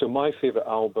 So my favourite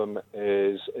album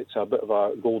it's a bit of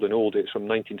a golden oldie. It's from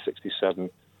 1967,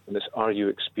 and it's Are You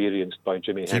Experienced by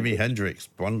Jimi Hendrix. Jimi Hendrix.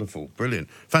 Wonderful. Brilliant.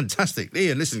 Fantastic.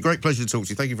 Ian, listen, great pleasure to talk to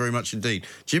you. Thank you very much indeed.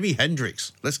 Jimi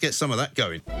Hendrix. Let's get some of that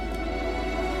going.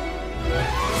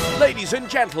 Ladies and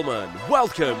gentlemen,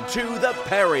 welcome to the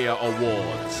Perrier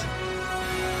Awards.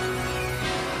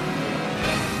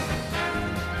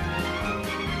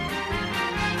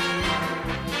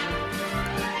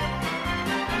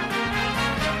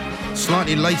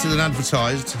 Slightly later than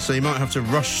advertised, so you might have to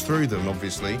rush through them,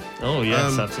 obviously. Oh,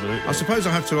 yes, absolutely. I suppose I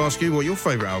have to ask you what your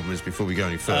favourite album is before we go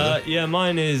any further.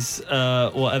 Mine is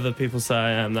Whatever People Say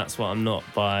I Am, That's What I'm Not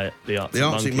by the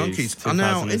Arctic Monkeys.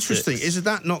 Now, interesting, is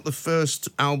that not the first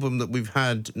album that we've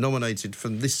had nominated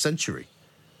from this century?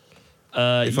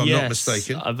 If I'm not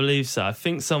mistaken. I believe so. I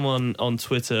think someone on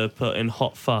Twitter put in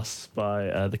Hot Fuss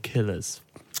by The Killers.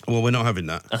 Well, we're not having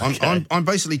that. Okay. I'm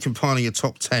basically compiling a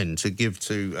top 10 to give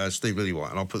to Steve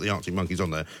Lillywhite, and I'll put the Arctic Monkeys on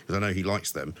there because I know he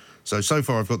likes them. So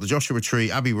far I've got the Joshua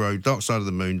Tree, Abbey Road, Dark Side of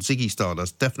the Moon, Ziggy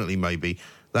Stardust, Definitely Maybe,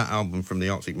 that album from the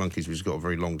Arctic Monkeys, which has got a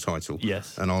very long title.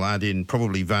 Yes. And I'll add in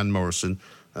probably Van Morrison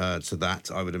to that,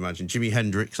 I would imagine. Jimi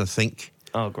Hendrix, I think.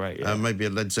 Oh, great, yeah. Maybe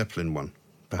a Led Zeppelin one.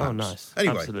 Perhaps. Oh, nice.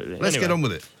 Anyway, Absolutely. Let's get on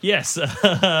with it. Yes.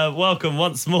 Welcome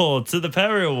once more to the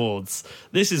Perry Awards.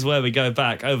 This is where we go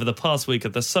back over the past week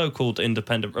of the so-called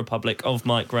independent republic of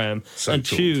Mike Graham and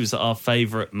choose our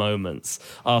favourite moments.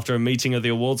 After a meeting of the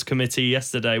awards committee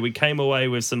yesterday, we came away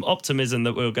with some optimism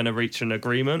that we were going to reach an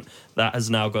agreement. That has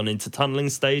now gone into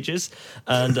tunnelling stages.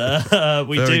 And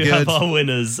we do have our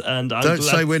winners. And Don't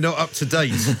say we're not up to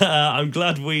date. I'm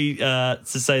glad to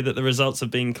say that the results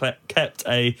have been kept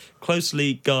a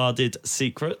closely guarded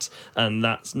secret, and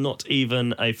that's not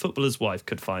even a footballer's wife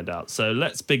could find out. So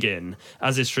let's begin.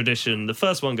 As is tradition, the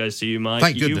first one goes to you, Mike.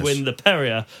 Thank goodness. You win the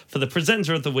Perrier for the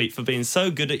presenter of the week for being so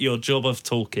good at your job of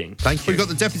talking. Thank you. We've got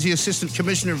the Deputy Assistant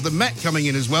Commissioner of the Met coming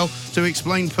in as well to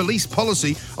explain police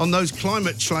policy on those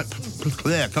climate... I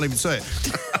can't even say it.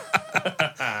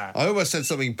 I almost said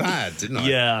something bad, didn't I?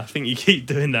 Yeah, I think you keep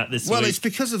doing that this week. Well, it's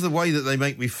because of the way that they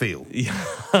make me feel,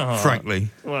 frankly.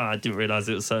 Well, I didn't realise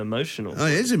it was so emotional. Oh,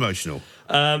 it is emotional.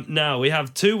 Now, we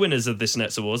have 2 winners of this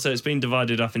Nets Award, so it's been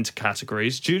divided up into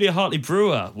categories. Julia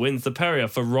Hartley-Brewer wins the Perrier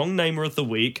for Wrong Namer of the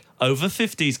Week over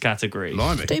 50s category.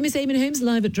 Blimey. Today, Miss Amy Holmes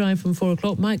live at Drive from 4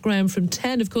 o'clock. Mike Graham from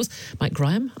 10, of course. Mike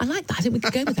Graham? I like that. I think we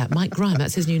could go with that. Mike Graham,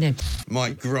 that's his new name.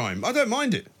 Mike Grime. I don't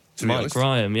mind it, to be Mike honest.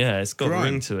 Graham, yeah, it's got a Grime.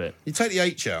 ring to it. You take the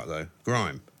H out, though.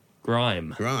 Grime.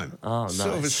 Grime. Oh, nice.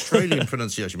 Sort of Australian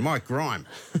pronunciation. Mike Grime.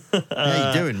 How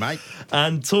you doing, mate?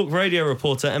 And Talk Radio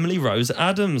reporter Emily Rose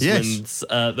Adams wins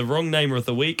the Wrong Namer of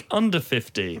the Week under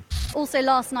 50. Also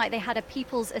last night they had a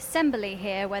People's Assembly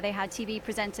here where they had TV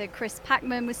presenter Chris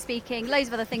Packman was speaking. Loads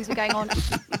of other things were going on.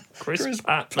 Chris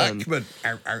Packman.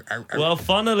 Ow, ow, ow, ow. Well,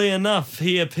 funnily enough,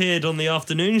 he appeared on the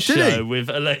afternoon show with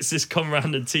Alexis Conrad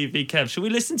and TV Kev. Shall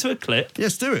we listen to a clip?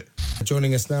 Yes, do it.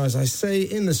 Joining us now, as I say,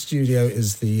 in the studio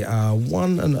is the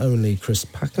one and only Chris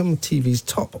Packham, TV's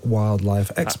top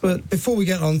wildlife expert. Before we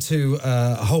get on to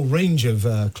a whole range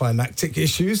of climactic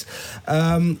issues,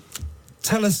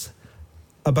 tell us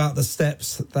about the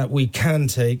steps that we can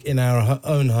take in our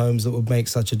own homes that would make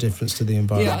such a difference to the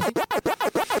environment.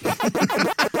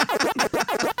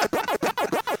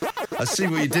 I see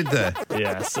what you did there.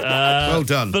 Yes. Well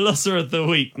done. Philosopher of the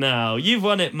Week now. You've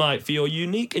won it, Mike, for your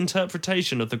unique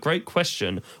interpretation of the great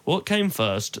question, what came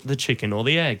first, the chicken or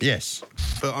the egg? Yes.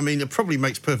 But, I mean, it probably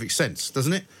makes perfect sense,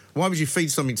 doesn't it? Why would you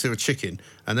feed something to a chicken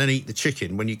and then eat the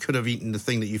chicken when you could have eaten the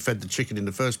thing that you fed the chicken in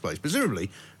the first place?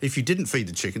 Presumably, if you didn't feed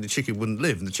the chicken wouldn't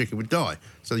live and the chicken would die.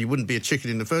 So you wouldn't be a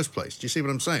chicken in the first place. Do you see what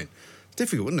I'm saying? It's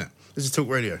difficult, isn't it? This is Talk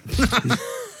Radio.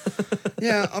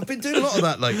 Yeah, I've been doing a lot of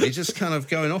that lately, just kind of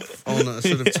going off on a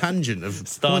sort of tangent of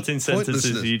starting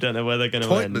sentences you don't know where they're going to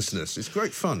end. Pointlessness. It's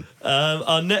great fun.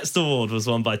 Our next award was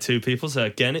won by 2 people, so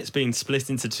again, it's been split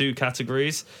into 2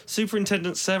 categories.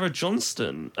 Superintendent Sarah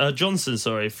Johnson,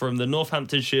 from the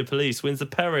Northamptonshire Police wins the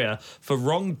Perrier for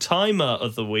Wrong Timer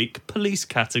of the Week, Police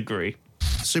category.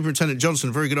 Superintendent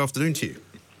Johnson, very good afternoon to you.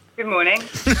 Good morning.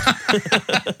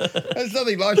 There's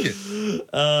nothing like it.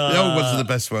 The old ones are the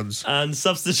best ones. And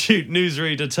substitute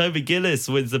newsreader Toby Gillis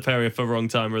wins the Perrier for Wrong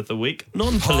Timer of the Week,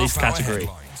 non-police category.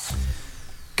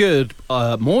 Good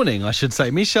morning, I should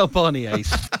say. Michel Barnier.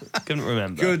 Couldn't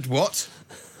remember. Good what?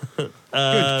 Good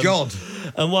God.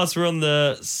 And whilst we're on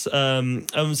the...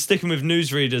 I'm sticking with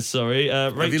newsreaders, sorry.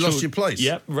 Rachel, have you lost your place?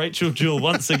 Yep. Rachel Jewell,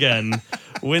 once again,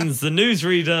 wins the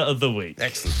newsreader of the week.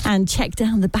 Excellent. And check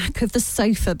down the back of the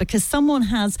sofa because someone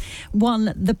has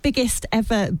won the biggest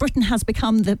ever... Britain has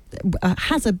become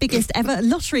has a biggest ever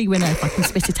lottery winner, if I can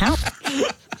spit it out.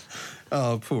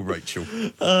 Oh, poor Rachel. She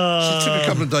took a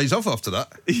couple of days off after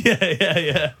that.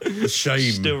 Yeah. A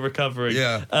shame. Still recovering.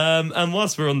 Yeah. And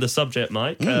whilst we're on the subject,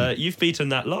 Mike, you've beaten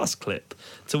that last clip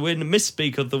to win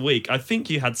Misspeak of the Week. I think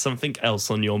you had something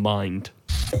else on your mind.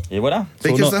 Et voilà.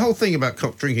 Because the whole thing about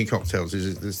drinking cocktails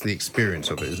is the experience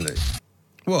of it, isn't it?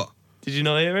 What? Did you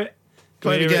not hear it?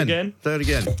 Play it again. Play it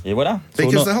again. Et voilà.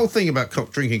 Because the whole thing about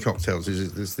drinking cocktails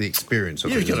is the experience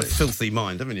of it. You've got a filthy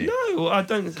mind, haven't you? No, I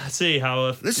don't see how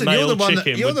a Listen, male you're the one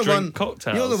chicken would drink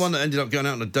cocktails. You're the one that ended up going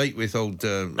out on a date with old,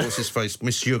 what's his face,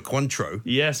 Monsieur Cointreau.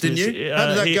 Yes. Didn't you? How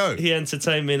did that go? He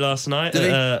entertained me last night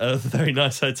at a very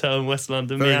nice hotel in West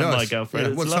London. Me and my girlfriend.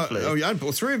 Yeah. It was lovely. Oh, yeah,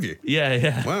 all 3 of you?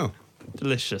 Yeah. Wow.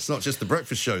 Delicious. Not just the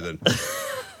breakfast show, then.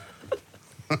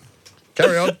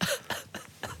 Carry on.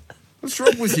 What's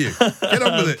wrong with you? Get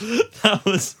on with it. That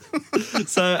was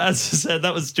so. As I said,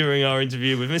 that was during our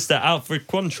interview with Mr. Alfred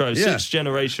Cointreau,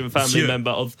 6th-generation family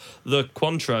member of the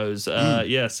Cointreaus.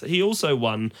 Yes, he also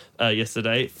won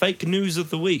yesterday. Fake News of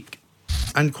the Week.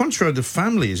 And Cointreau, the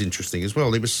family is interesting as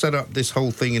well. They were set up this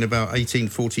whole thing in about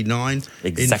 1849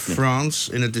 in France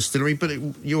in a distillery. But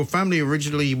your family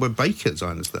originally were bakers,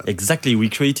 I understand. Exactly. We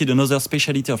created another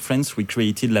specialty of France. We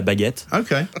created la baguette.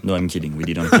 Okay. No, I'm kidding. We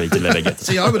didn't create la baguette.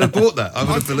 See, I would have bought that. I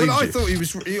would have believed you. I thought he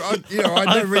was... I had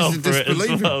no reason to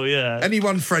disbelieve him. Well, yeah.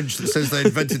 Anyone French that says they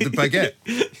invented the baguette,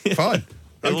 fine.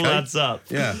 It all adds up.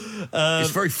 Yeah.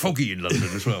 It's very foggy in London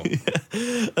as well.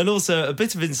 Yeah. And also, a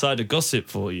bit of insider gossip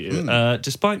for you.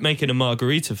 Despite making a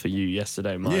margarita for you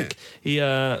yesterday, Mike, he,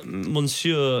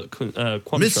 Monsieur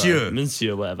Cointreau,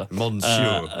 Monsieur, whatever.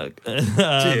 Monsieur.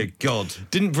 Dear God.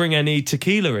 Didn't bring any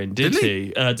tequila in, did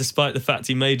he? Despite the fact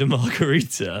he made a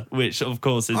margarita, which, of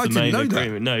course, is the main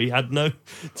agreement. No, he had no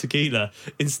tequila.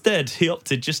 Instead, he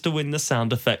opted just to win the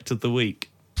sound effect of the week.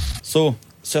 So,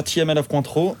 30 ml of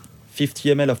Cointreau, 50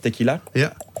 ml of tequila.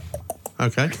 Yeah.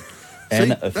 Okay.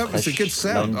 and that was a good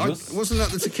sound. Wasn't that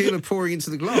the tequila pouring into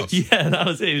the glass? Yeah, that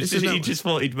was it. He just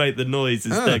thought he'd make the noise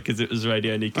instead because it was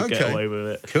radio and he could get away with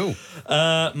it. Cool.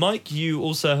 Mike, you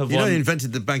also have You know, he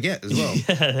invented the baguette as well.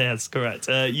 Yeah, that's correct.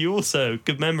 You also,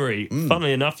 good memory.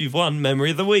 Funnily enough, you've won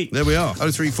Memory of the Week. There we are.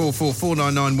 0344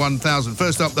 499 1000.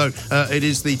 First up, though, it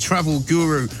is the travel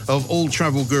guru of all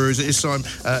travel gurus at this time.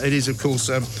 It is, of course,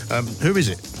 who is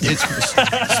it?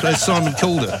 It's Simon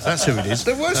Calder. That's who it is.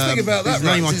 The worst thing about that, his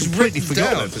name I is completely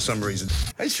forgot for some reason.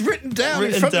 It's written down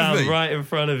in front of me. Right in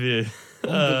front of you.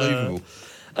 Unbelievable.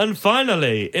 And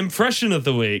finally, Impression of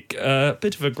the Week. A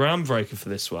bit of a groundbreaker for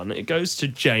this one. It goes to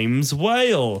James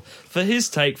Whale for his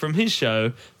take from his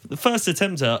show, the first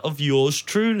attempter of yours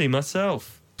truly,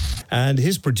 myself. And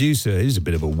his producer, who's a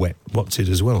bit of a what's-it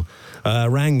as well,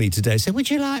 rang me today, said, would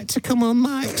you like to come on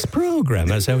Mike's programme?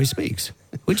 That's how he speaks.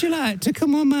 Would you like to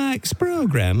come on Mike's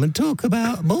programme and talk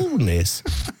about baldness?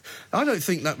 I don't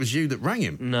think that was you that rang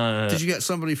him. No. Did you get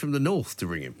somebody from the north to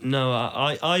ring him? No,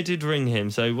 I did ring him,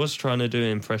 so he was trying to do an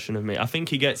impression of me. I think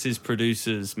he gets his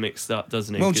producers mixed up,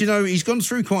 doesn't he? Well, do you know, he's gone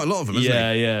through quite a lot of them, hasn't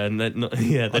he? Yeah, and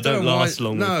they don't last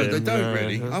long with him. No, they don't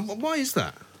really. Why is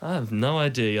that? I have no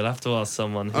idea. You'll have to ask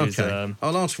someone who's... Okay.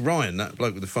 I'll ask Ryan, that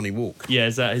bloke with the funny walk. Yeah,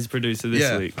 is that his producer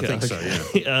this week? I think so,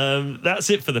 yeah. That's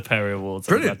it for the Perry Awards,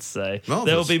 Brilliant. I'm about to say. Marvellous.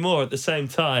 There will be more at the same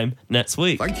time next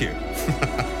week. Thank you.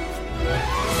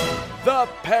 The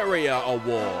Perrier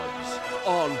Awards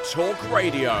on Talk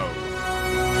Radio.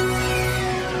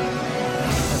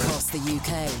 The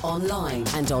UK, online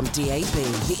and on DAB,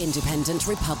 the Independent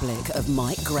Republic of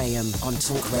Mike Graham on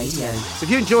Talk Radio. If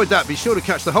you enjoyed that, be sure to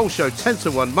catch the whole show 10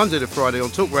 to 1, Monday to Friday on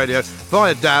Talk Radio,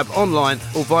 via DAB, online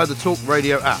or via the Talk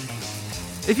Radio app.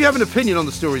 If you have an opinion on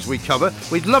the stories we cover,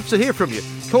 we'd love to hear from you.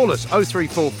 Call us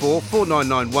 0344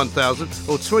 499 1000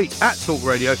 or tweet at Talk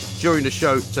Radio during the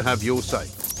show to have your say.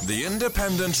 The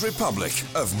Independent Republic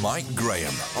of Mike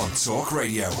Graham on Talk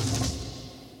Radio.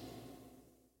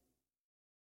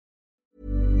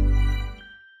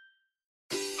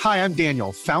 Hi, I'm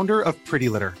Daniel, founder of Pretty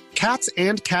Litter. Cats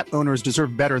and cat owners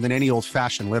deserve better than any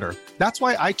old-fashioned litter. That's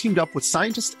why I teamed up with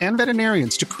scientists and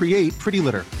veterinarians to create Pretty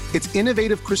Litter. Its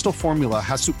innovative crystal formula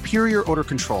has superior odor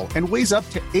control and weighs up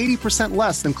to 80%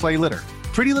 less than clay litter.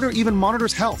 Pretty Litter even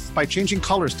monitors health by changing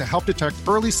colors to help detect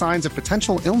early signs of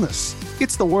potential illness.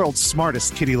 It's the world's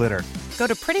smartest kitty litter. Go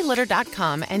to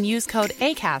prettylitter.com and use code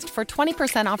ACAST for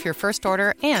 20% off your first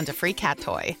order and a free cat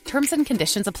toy. Terms and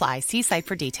conditions apply. See site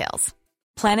for details.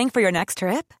 Planning for your next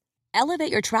trip?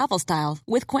 Elevate your travel style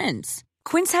with Quince.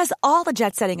 Quince has all the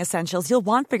jet-setting essentials you'll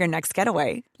want for your next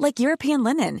getaway, like European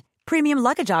linen, premium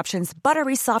luggage options,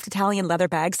 buttery soft Italian leather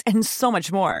bags, and so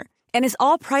much more. And is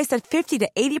all priced at 50 to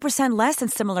 80% less than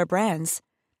similar brands.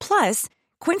 Plus,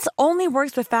 Quince only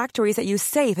works with factories that use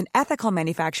safe and ethical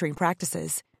manufacturing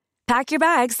practices. Pack your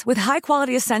bags with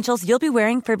high-quality essentials you'll be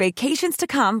wearing for vacations to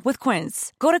come with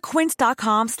Quince. Go to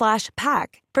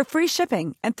quince.com/pack for free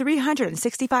shipping and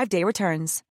 365-day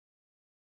returns.